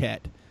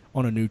Marquette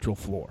on a neutral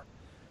floor.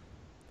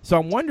 So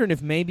I'm wondering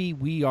if maybe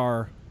we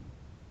are,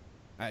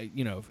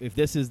 if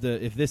this is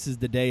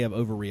the day of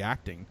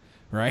overreacting,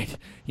 right?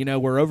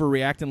 We're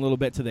overreacting a little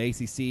bit to the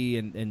ACC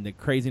and the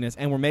craziness,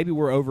 and we're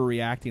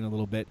overreacting a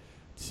little bit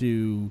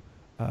to,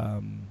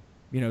 some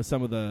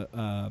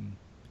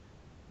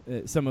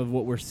of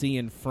what we're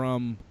seeing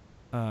from.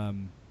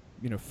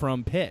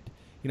 From Pitt.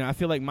 I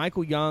feel like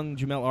Michael Young,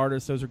 Jamel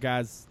Artis, those are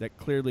guys that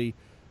clearly,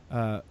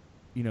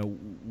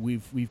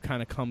 we've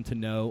kind of come to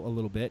know a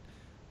little bit.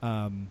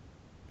 Cameron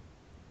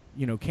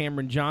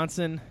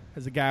Johnson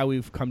is a guy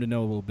we've come to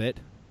know a little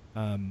bit.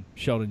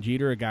 Sheldon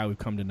Jeter, a guy we've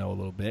come to know a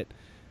little bit.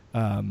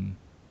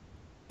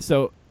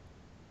 So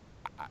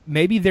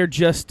maybe they're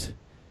just,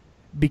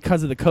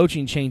 because of the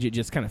coaching change, it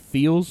just kind of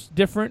feels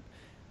different.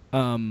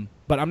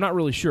 But I'm not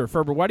really sure.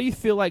 Ferber, why do you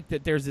feel like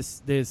that there's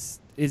this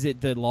is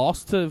it the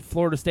loss to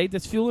Florida State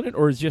that's fueling it,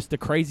 or is it just the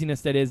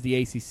craziness that is the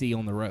ACC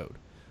on the road?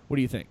 What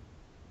do you think?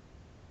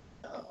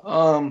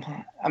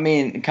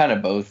 Kind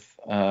of both.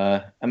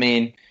 I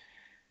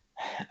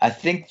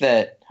think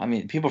that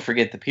people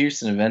forget the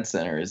Pearson Event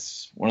Center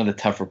is one of the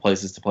tougher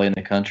places to play in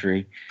the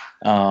country.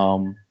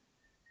 You're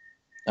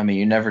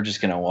never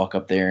just going to walk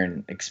up there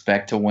and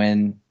expect to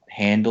win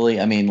handily.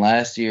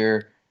 Last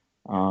year,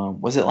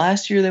 was it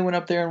last year they went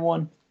up there and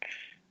won?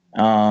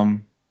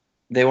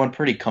 They won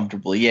pretty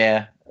comfortably.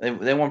 Yeah,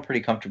 they won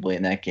pretty comfortably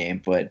in that game.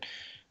 But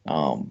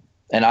and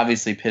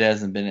obviously Pitt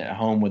hasn't been at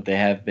home what they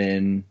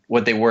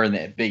were in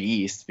the Big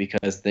East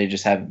because they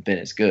just haven't been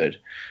as good.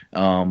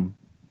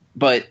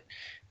 But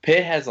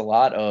Pitt has a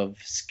lot of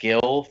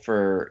skill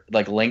for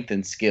like length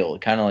and skill,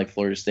 kind of like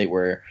Florida State,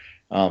 where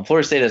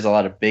Florida State has a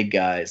lot of big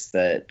guys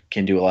that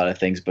can do a lot of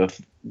things, but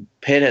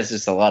Pitt has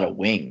just a lot of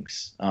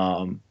wings.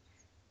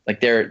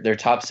 Like their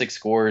top 6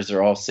 scorers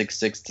are all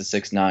 6'6" to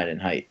 6'9" in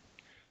height.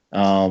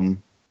 Artis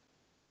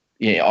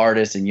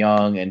and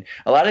Young, and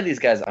a lot of these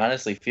guys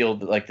honestly feel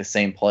like the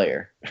same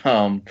player.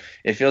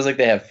 It feels like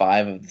they have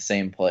 5 of the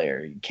same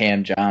player: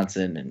 Cam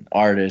Johnson and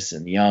Artis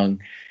and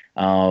Young.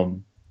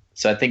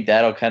 So I think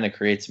that'll kind of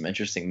create some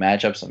interesting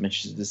matchups. I'm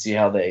interested to see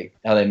how they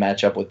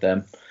match up with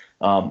them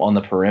on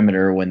the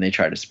perimeter when they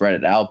try to spread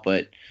it out.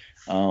 But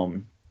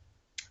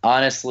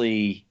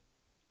honestly,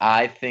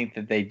 I think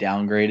that they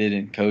downgraded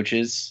in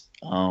coaches.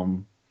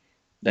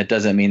 That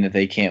doesn't mean that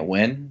they can't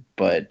win,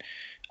 but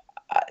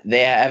they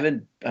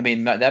haven't.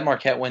 That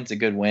Marquette win's a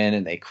good win,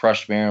 and they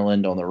crushed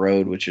Maryland on the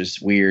road, which is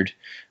weird.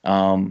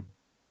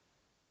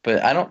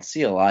 But I don't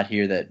see a lot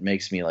here that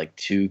makes me like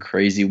too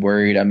crazy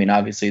worried.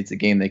 Obviously it's a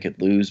game they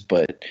could lose,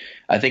 but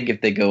I think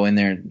if they go in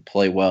there and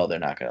play well, they're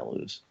not going to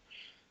lose.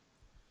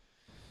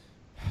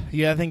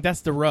 Yeah, I think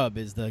that's the rub,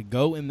 is the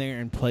go in there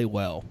and play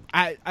well.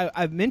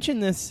 I've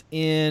mentioned this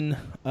in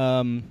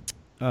also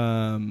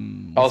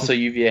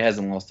UVA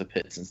hasn't lost to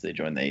Pitt since they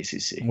joined the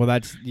ACC. Well,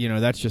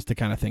 that's just the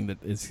kind of thing that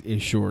is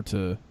sure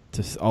to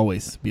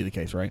always be the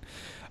case, right?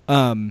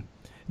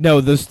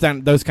 No, those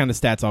kind of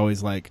stats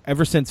always, like,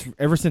 ever since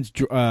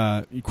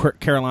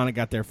Carolina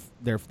got their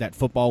that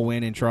football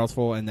win in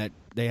Charlottesville, and that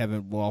they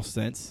haven't lost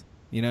since.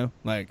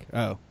 Like,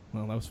 oh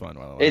well, that was fun.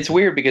 It's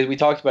weird because we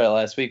talked about it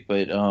last week,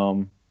 but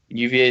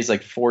UVA is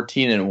like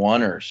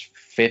 14-1 or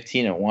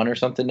 15-1 or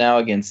something now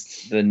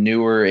against the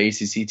newer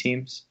ACC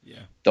teams. Yeah.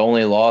 The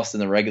only loss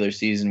in the regular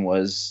season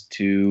was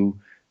to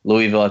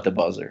Louisville at the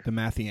buzzer. The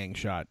Mathiang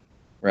shot.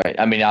 Right.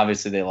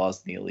 Obviously they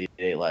lost in the Elite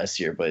Eight last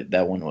year, but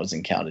that one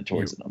wasn't counted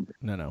towards the number.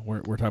 No.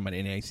 We're talking about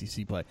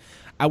NACC play.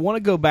 I want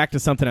to go back to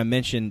something I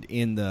mentioned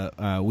in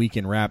the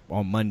weekend wrap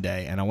on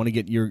Monday, and I want to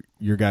get your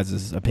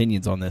guys'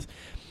 opinions on this.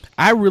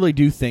 I really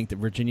do think that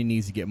Virginia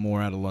needs to get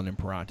more out of London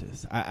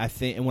Perrantes. I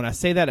think, and when I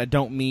say that, I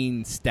don't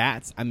mean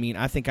stats.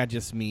 I think I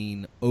just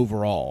mean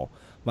overall.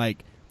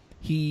 Like,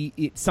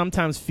 it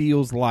sometimes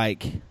feels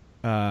like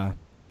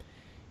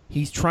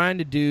he's trying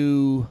to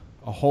do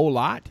a whole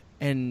lot,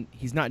 and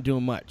he's not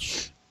doing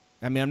much.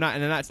 I mean, I'm not,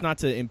 and that's not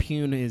to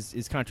impugn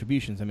his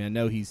contributions. I mean, I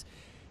know he's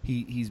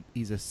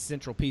a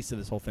central piece of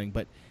this whole thing,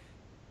 but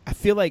I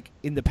feel like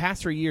in the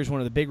past 3 years, one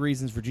of the big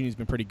reasons Virginia's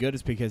been pretty good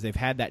is because they've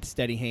had that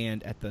steady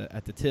hand at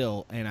the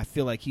till, and I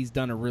feel like he's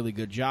done a really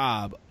good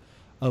job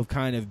of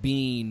kind of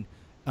being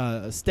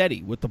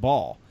steady with the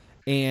ball.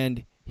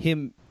 And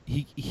he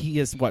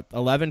has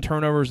 11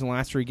 turnovers in the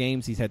last 3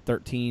 games. He's had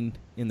 13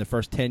 in the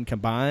first 10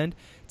 combined.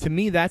 To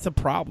me, that's a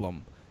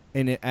problem,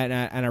 and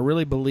I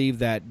really believe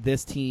that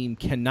this team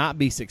cannot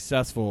be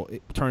successful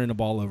turning the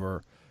ball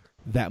over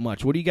that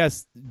much. What do you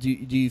guys do?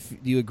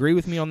 You agree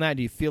with me on that?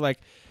 Do you feel like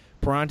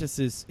Parantis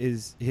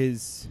is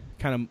his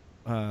kind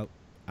of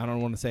I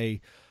don't want to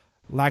say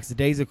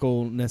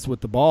lackadaisicalness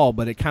with the ball,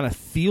 but it kind of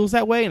feels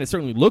that way, and it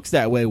certainly looks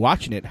that way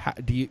watching it.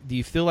 Do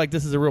you feel like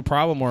this is a real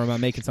problem, or am I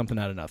making something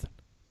out of nothing?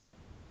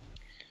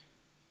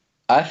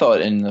 I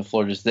thought in the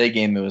Florida State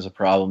game it was a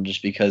problem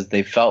just because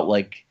they felt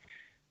like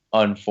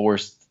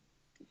unforced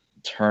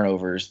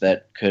turnovers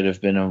that could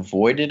have been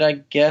avoided, I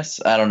guess.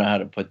 I don't know how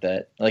to put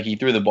that. Like, he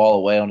threw the ball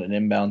away on an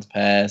inbounds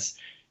pass.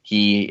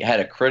 He had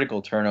a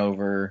critical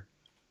turnover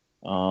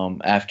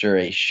after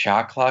a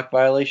shot clock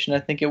violation, I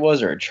think it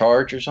was, or a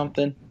charge or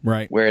something.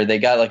 Right. Where they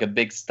got like a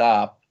big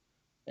stop,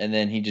 and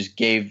then he just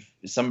gave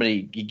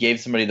somebody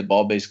the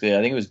ball basically.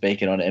 I think it was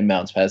Bacon on an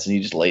inbounds pass, and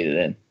he just laid it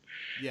in.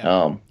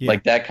 Yeah.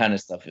 Like that kind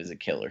of stuff is a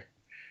killer.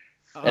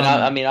 And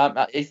I mean,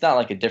 it's not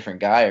like a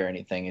different guy or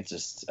anything. It's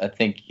just I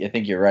think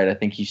you're right. I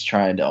think he's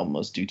trying to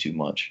almost do too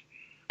much.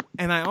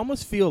 And I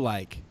almost feel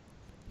like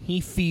he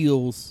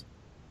feels.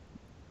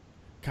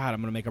 God,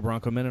 I'm going to make a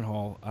Bronco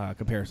Mendenhall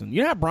comparison.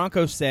 You know how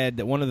Bronco said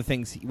that one of the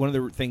things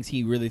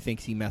he really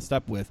thinks he messed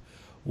up with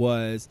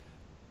was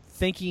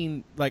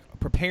thinking, like,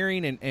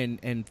 preparing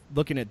and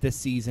looking at this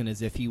season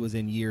as if he was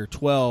in year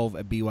 12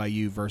 at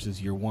BYU versus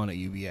year 1 at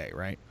UVA,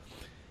 right?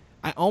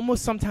 I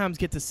almost sometimes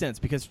get the sense,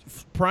 because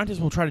Parantis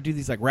will try to do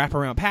these like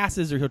wraparound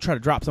passes, or he'll try to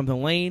drop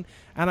something lane,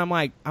 and I'm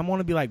like, I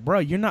want to be like, bro,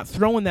 you're not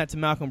throwing that to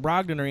Malcolm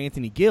Brogdon or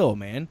Anthony Gill,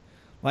 man.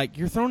 Like,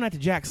 you're throwing that to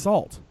Jack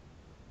Salt.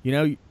 You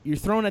know, you're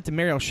throwing that to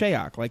Mariel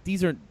Shayok. Like,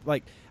 these are,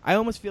 like, I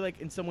almost feel like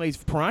in some ways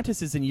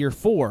Parantis is in year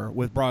 4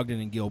 with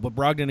Brogdon and Gill, but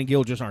Brogdon and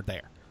Gill just aren't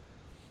there.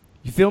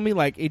 You feel me?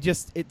 Like,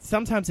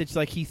 sometimes it's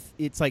like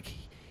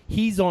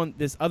he's on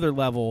this other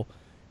level,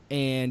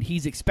 and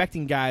he's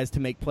expecting guys to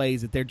make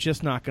plays that they're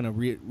just not going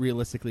to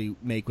realistically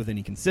make with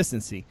any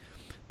consistency.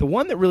 The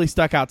one that really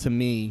stuck out to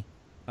me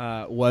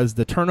was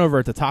the turnover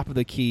at the top of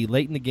the key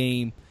late in the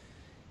game.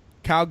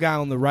 Kyle Guy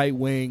on the right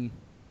wing,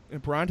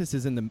 and Parantis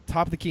is in the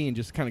top of the key and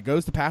just kind of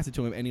goes to pass it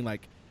to him, and he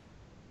like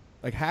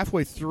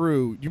halfway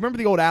through. You remember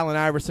the old Allen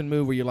Iverson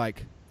move where you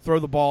like throw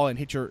the ball and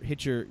hit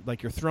your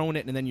like you're throwing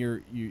it and then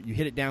you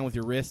hit it down with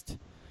your wrist,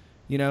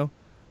 you know?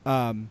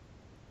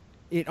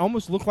 It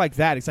almost looked like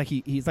that. It's like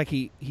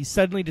he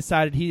suddenly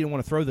decided he didn't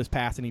want to throw this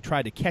pass, and he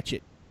tried to catch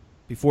it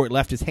before it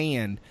left his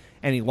hand,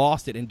 and he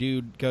lost it, and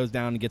dude goes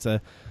down and gets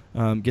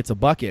a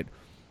bucket.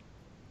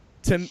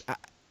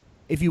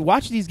 If you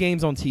watch these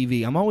games on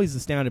TV, I'm always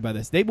astounded by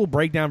this. They will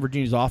break down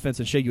Virginia's offense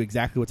and show you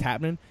exactly what's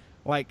happening.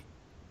 Like,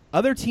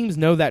 other teams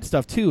know that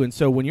stuff too, and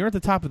so when you're at the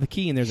top of the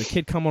key and there's a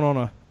kid coming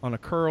on a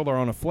curl or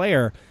on a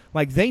flare,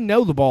 like, they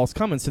know the ball's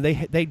coming, so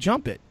they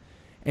jump it.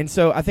 And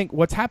so I think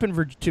what's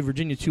happened to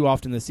Virginia too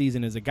often this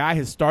season is a guy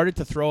has started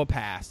to throw a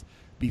pass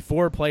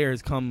before a player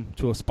has come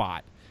to a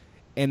spot,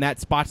 and that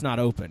spot's not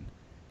open.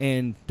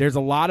 And there's a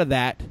lot of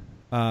that,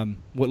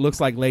 what looks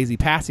like lazy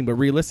passing, but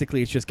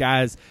realistically it's just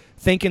guys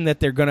thinking that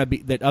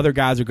that other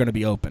guys are going to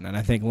be open. And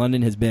I think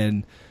London has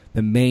been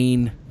the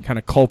main kind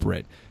of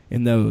culprit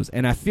in those.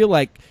 And I feel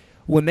like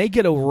when they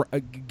get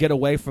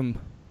away from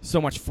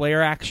so much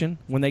flare action,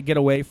 when they get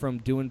away from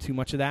doing too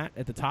much of that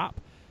at the top,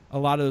 a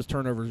lot of those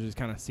turnovers just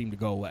kind of seem to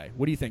go away.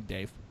 What do you think,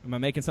 Dave? Am I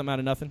making something out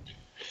of nothing?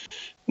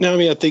 No, I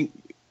mean, I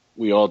think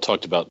we all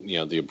talked about,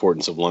 the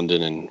importance of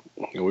London, and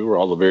we were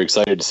all very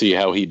excited to see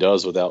how he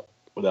does without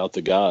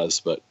the guys.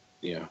 But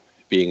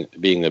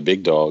being a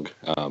big dog,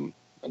 I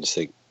just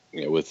think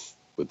with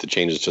the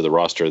changes to the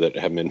roster that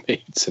have been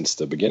made since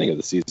the beginning of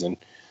the season,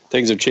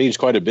 things have changed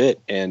quite a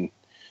bit. And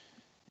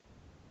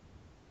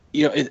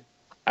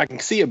I can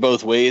see it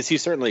both ways. He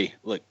certainly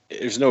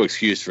there's no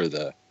excuse for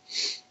the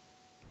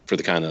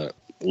kind of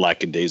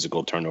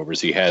lackadaisical turnovers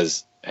he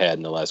has had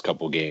in the last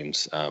couple of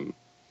games.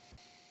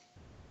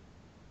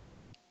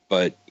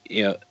 But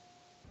the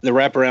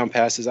wraparound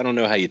passes, I don't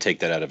know how you take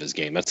that out of his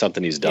game. That's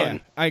something he's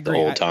done I agree.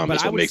 the whole time.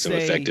 That's what makes him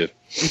effective.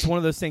 It's one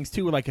of those things,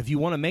 too, where, like, if you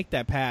want to make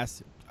that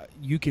pass,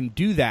 you can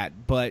do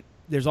that. But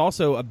there's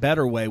also a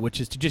better way,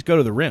 which is to just go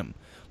to the rim.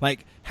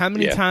 Like, how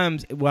many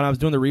times when I was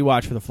doing the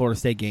rewatch for the Florida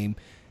State game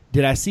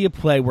did I see a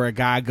play where a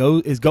guy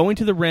is going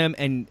to the rim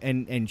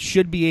and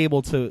should be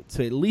able to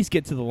at least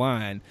get to the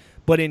line,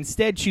 but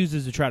instead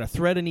chooses to try to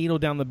thread a needle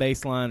down the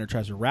baseline or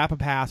tries to wrap a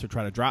pass or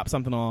try to drop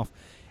something off?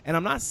 And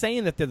I'm not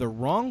saying that they're the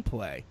wrong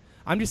play.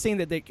 I'm just saying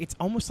that it's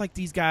almost like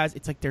these guys,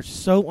 it's like they're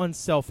so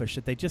unselfish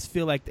that they just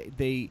feel like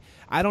they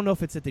I don't know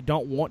if it's that they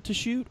don't want to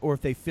shoot or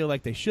if they feel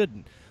like they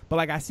shouldn't. But,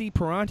 like, I see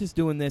Parantis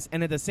doing this,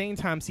 and at the same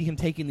time see him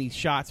taking these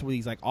shots where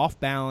he's, like, off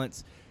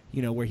balance,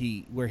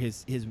 where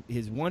his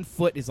 1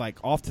 foot is like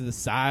off to the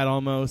side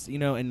almost,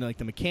 and like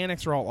the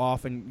mechanics are all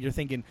off, and you're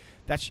thinking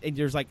and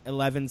there's like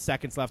 11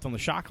 seconds left on the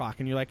shot clock,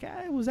 and you're like,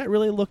 was that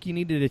really a look you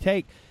needed to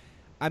take?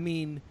 I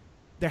mean,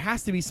 there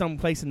has to be some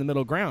place in the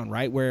middle ground,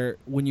 right, where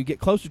when you get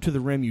closer to the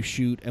rim, you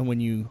shoot, and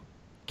when you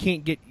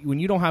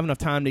don't have enough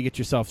time to get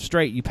yourself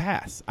straight, you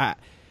pass.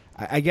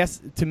 I guess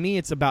to me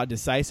it's about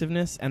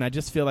decisiveness, and I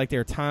just feel like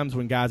there are times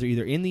when guys are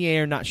either in the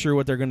air, not sure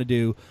what they're going to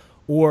do,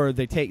 or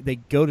they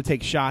go to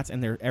take shots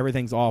and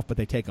everything's off, but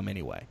they take them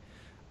anyway.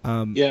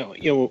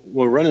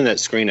 We're running that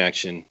screen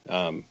action.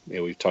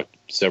 We've talked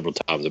several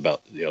times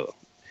about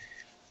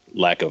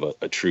lack of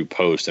a true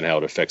post and how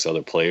it affects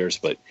other players.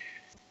 But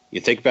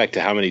you think back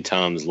to how many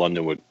times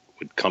London would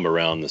come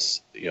around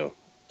this,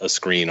 a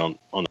screen on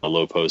a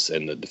low post,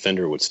 and the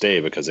defender would stay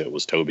because it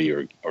was Toby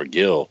or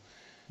Gill,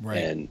 right?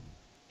 And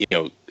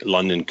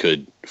London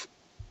could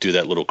do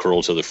that little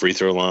curl to the free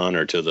throw line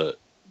or to the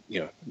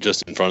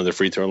just in front of the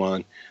free throw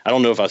line. I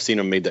don't know if I've seen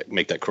him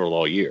make that curl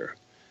all year.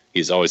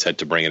 He's always had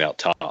to bring it out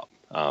top.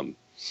 That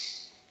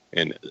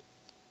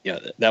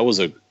was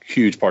a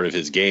huge part of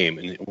his game.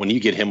 And when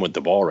you get him with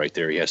the ball right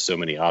there, he has so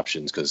many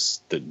options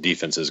because the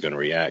defense is going to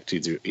react.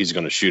 He's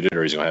going to shoot it,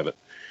 or he's going to have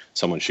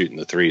someone shooting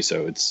the three.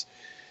 So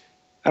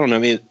I don't know. I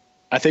mean,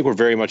 I think we're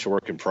very much a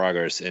work in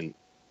progress, and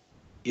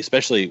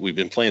especially we've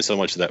been playing so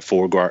much of that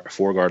four guard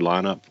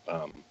lineup.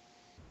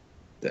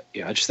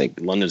 I just think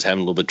London's having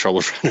a little bit of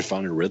trouble trying to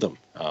find a rhythm.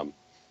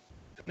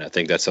 And I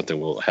think that's something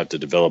we'll have to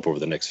develop over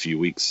the next few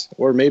weeks.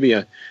 Or maybe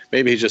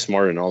he's just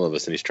smarter than all of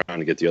us, and he's trying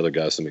to get the other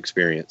guys some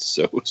experience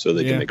so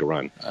they can make a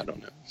run. I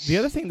don't know. The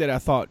other thing that I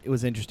thought it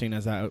was interesting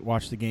as I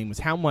watched the game was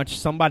how much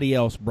somebody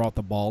else brought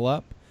the ball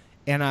up.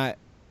 And I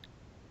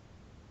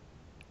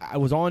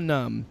was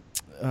on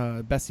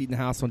Best Seat in the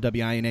House on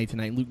WINA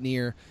tonight. Luke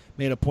Neer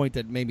made a point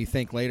that made me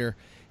think later.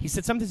 He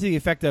said something to the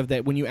effect of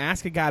that when you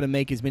ask a guy to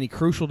make as many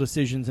crucial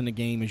decisions in a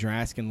game as you're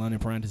asking London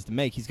Parantes to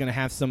make, he's going to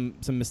have some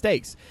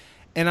mistakes.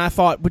 And I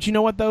thought, but you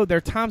know what, though? There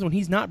are times when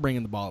he's not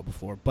bringing the ball up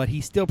before, but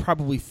he still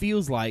probably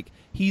feels like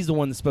he's the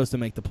one that's supposed to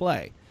make the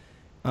play.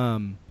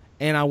 And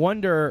I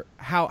wonder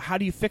how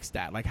do you fix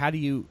that? Like, how do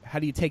you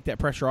take that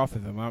pressure off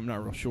of him? I'm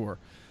not real sure.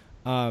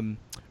 I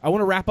want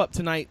to wrap up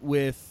tonight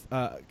with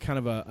kind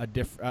of a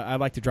different.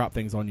 I'd like to drop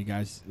things on you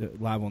guys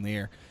live on the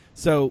air.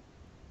 So,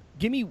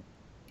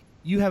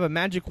 you have a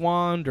magic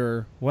wand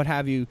or what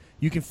have you.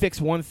 You can fix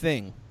one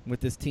thing with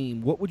this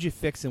team. What would you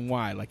fix and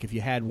why? Like, if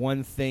you had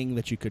one thing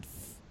that you could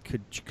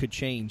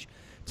change.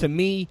 To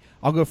me,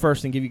 I'll go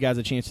first and give you guys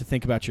a chance to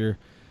think about your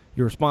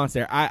response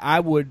there.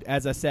 I would,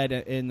 as I said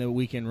in the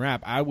weekend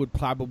wrap, I would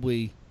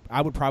probably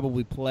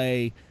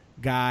play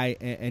Guy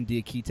and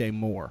Diakite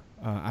more.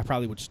 I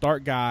probably would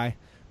start Guy,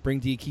 bring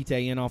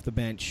Diakite in off the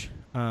bench,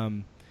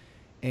 and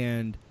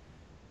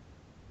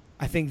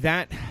I think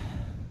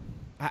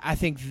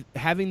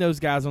having those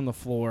guys on the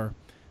floor,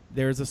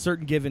 there's a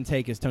certain give and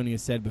take, as Tony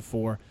has said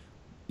before.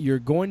 You're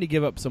going to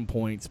give up some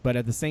points, but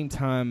at the same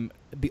time,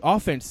 the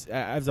offense,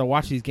 as I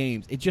watch these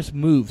games, it just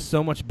moves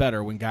so much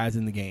better when guys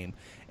in the game.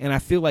 And I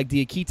feel like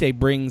Diakite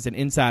brings an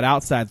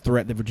inside-outside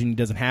threat that Virginia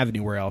doesn't have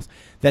anywhere else,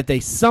 that they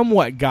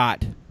somewhat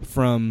got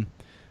from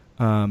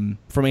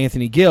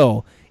Anthony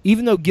Gill.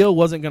 Even though Gill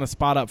wasn't going to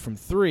spot up from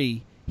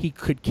three, he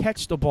could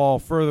catch the ball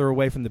further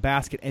away from the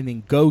basket and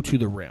then go to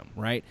the rim,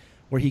 right,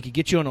 where he could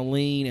get you on a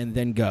lean and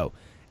then go.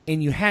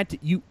 And you had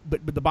to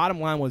but the bottom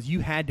line was you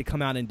had to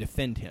come out and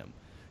defend him.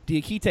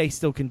 Diakite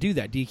still can do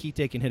that.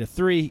 Diakite can hit a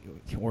three,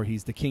 or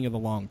he's the king of the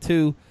long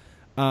two.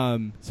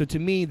 So to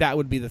me, that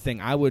would be the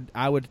thing. I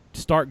would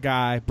start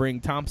Guy,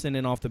 bring Thompson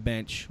in off the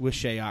bench with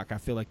Shayok. I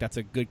feel like that's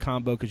a good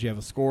combo because you have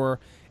a scorer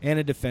and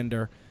a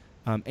defender,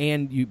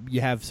 and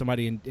you have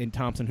somebody in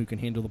Thompson who can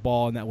handle the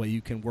ball, and that way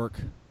you can work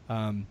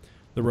the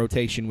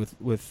rotation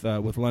with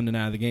London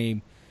out of the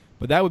game.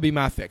 But that would be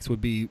my fix.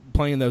 Would be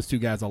playing those two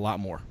guys a lot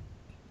more.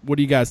 What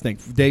do you guys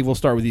think? Dave, we'll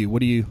start with you. What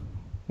do you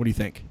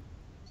think?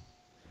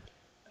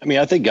 I mean,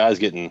 I think Guy's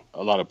getting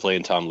a lot of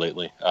playing time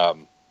lately.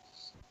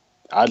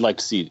 I'd like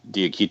to see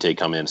Diakite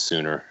come in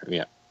sooner.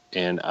 Yeah,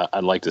 and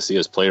I'd like to see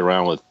us play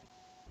around with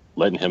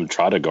letting him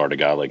try to guard a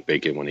guy like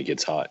Bacon when he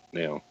gets hot.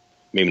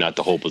 Maybe not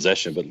the whole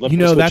possession, but let him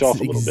switch that's off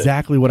a little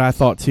exactly bit. What I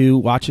thought too.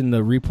 Watching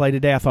the replay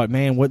today, I thought,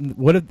 man,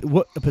 what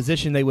a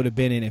position they would have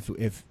been in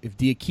if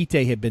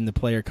Diakite had been the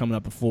player coming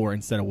up before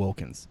instead of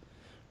Wilkins.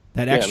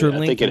 That extra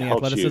length and the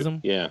athleticism.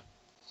 Yeah.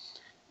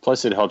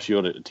 Plus, it helps you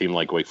on a team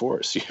like Wake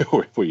Forest,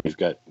 where you've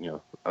got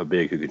a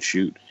big who can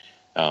shoot.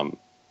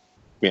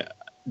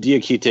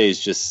 Diakite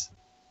is just.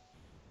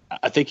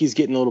 I think he's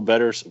getting a little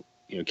better,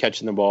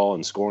 catching the ball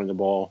and scoring the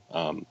ball.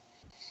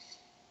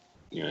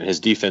 His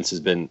defense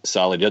has been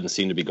solid. He doesn't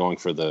seem to be going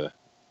for the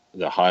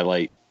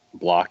highlight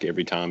block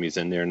every time he's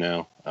in there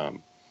now.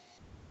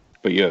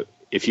 But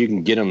if you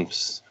can get him,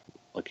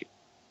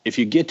 if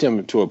you get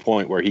him to a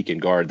point where he can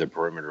guard the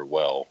perimeter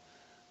well,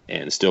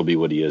 and still be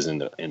what he is in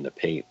the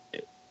paint,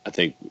 I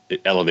think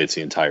it elevates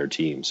the entire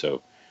team.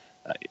 So,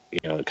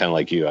 kind of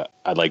like you,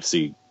 I'd like to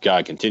see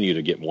Guy continue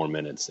to get more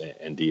minutes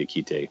and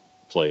Diakite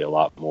play a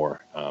lot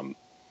more.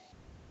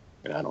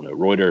 And I don't know,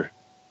 Reuter.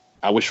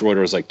 I wish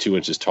Reuter was like 2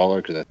 inches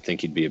taller because I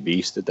think he'd be a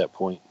beast at that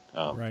point.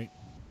 Right.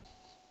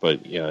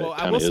 But Well, it I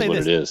kind will of is say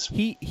what this: it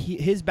is.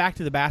 his back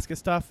to the basket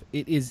stuff.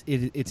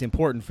 It's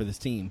important for this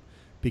team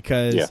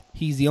because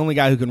he's the only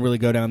guy who can really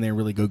go down there and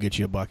really go get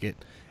you a bucket.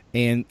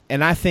 And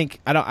I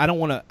think I don't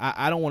want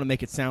to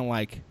make it sound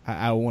like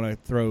I want to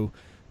throw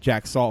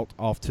Jack Salt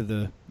off to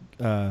the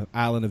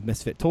island of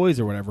misfit toys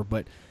or whatever,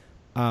 but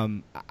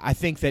I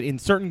think that in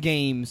certain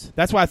games,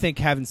 that's why I think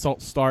having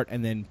Salt start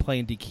and then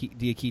playing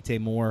Diakite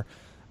more.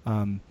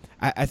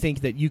 I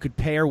think that you could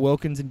pair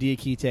Wilkins and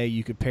Diakite,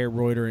 you could pair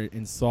Reuter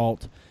and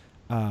Salt,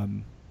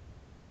 and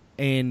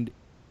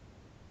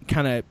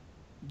kind of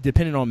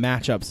depending on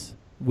matchups,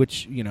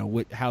 which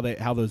how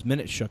those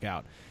minutes shook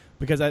out.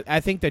 Because I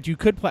think that you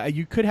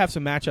could have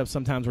some matchups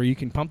sometimes where you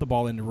can pump the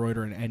ball into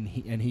Reuter and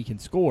he can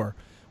score,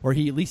 or at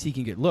least he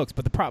can get looks.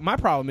 But my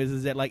problem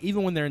is that like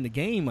even when they're in the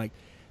game, like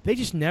they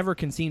just never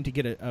can seem to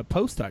get a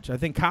post touch. I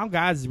think Kyle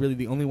Guys is really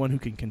the only one who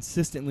can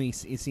consistently,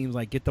 it seems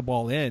like, get the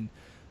ball in.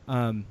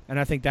 And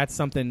I think that's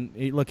something.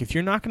 Look, if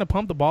you're not going to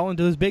pump the ball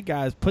into those big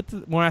guys,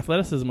 put more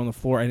athleticism on the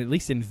floor and at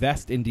least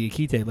invest in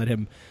Diakite. Let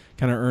him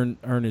kind of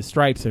earn his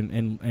stripes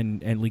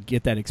and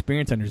get that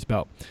experience under his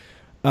belt.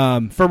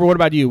 Ferber, what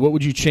about you? What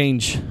would you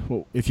change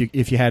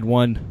if you had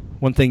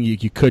one thing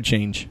you could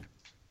change?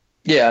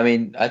 Yeah, I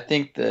mean, I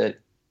think that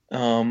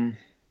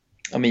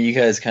you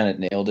guys kind of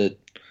nailed it.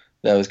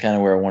 That was kind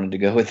of where I wanted to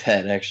go with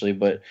that, actually.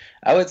 But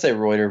I would say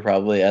Reuter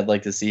probably. I'd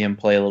like to see him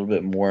play a little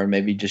bit more and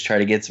maybe just try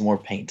to get some more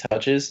paint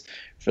touches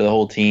for the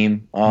whole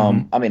team.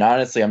 I mean,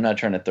 honestly, I'm not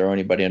trying to throw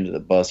anybody under the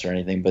bus or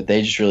anything, but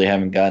they just really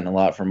haven't gotten a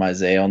lot from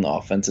Isaiah on the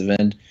offensive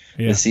end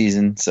this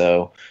season.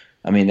 So,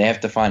 I mean, they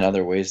have to find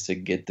other ways to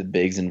get the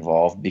bigs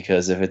involved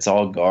because if it's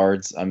all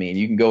guards, I mean,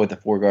 you can go with the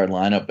 4-guard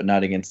lineup, but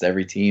not against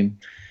every team.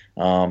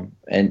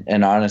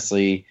 And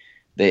honestly,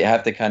 they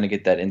have to kind of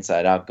get that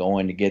inside out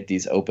going to get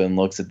these open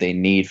looks that they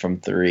need from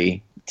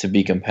three to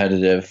be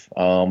competitive.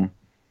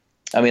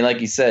 I mean, like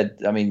you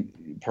said, I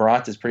mean,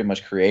 Perrante's pretty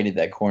much created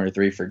that corner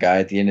three for Guy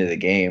at the end of the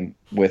game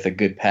with a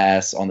good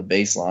pass on the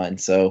baseline.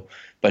 So,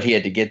 but he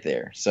had to get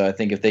there. So I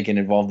think if they can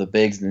involve the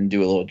bigs and then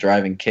do a little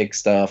driving kick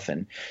stuff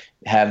and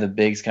have the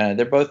bigs kind of,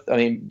 they're both, I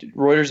mean,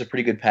 Reuter's a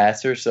pretty good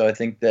passer. So I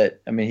think that,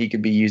 I mean, he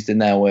could be used in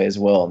that way as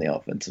well on the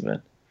offensive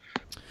end.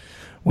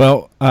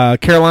 Well,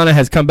 Carolina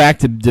has come back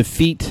to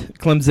defeat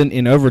Clemson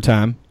in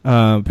overtime.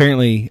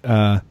 Apparently,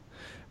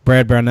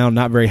 Brad Brownell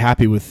not very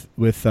happy with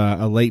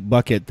a late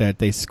bucket that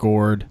they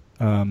scored.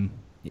 I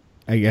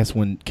guess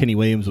when Kenny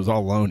Williams was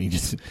all alone, he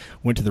just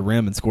went to the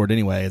rim and scored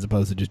anyway, as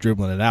opposed to just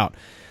dribbling it out.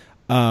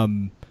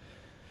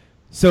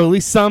 So at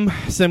least some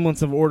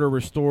semblance of order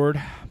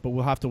restored, but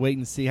we'll have to wait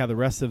and see how the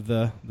rest of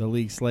the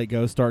league slate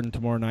goes, starting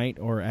tomorrow night,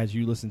 or as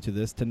you listen to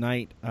this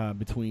tonight,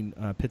 between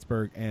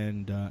Pittsburgh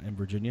and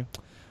Virginia.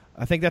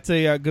 I think that's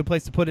a good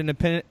place to put a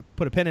pin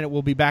in it.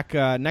 We'll be back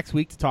next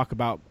week to talk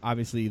about,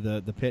 obviously,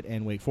 the Pitt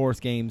and Wake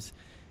Forest games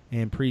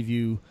and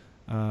preview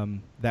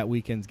that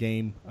weekend's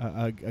game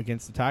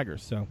against the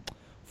Tigers. So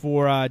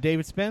for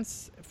David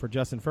Spence, for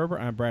Justin Ferber,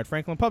 I'm Brad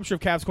Franklin, publisher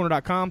of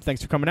CavsCorner.com.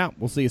 Thanks for coming out.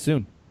 We'll see you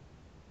soon.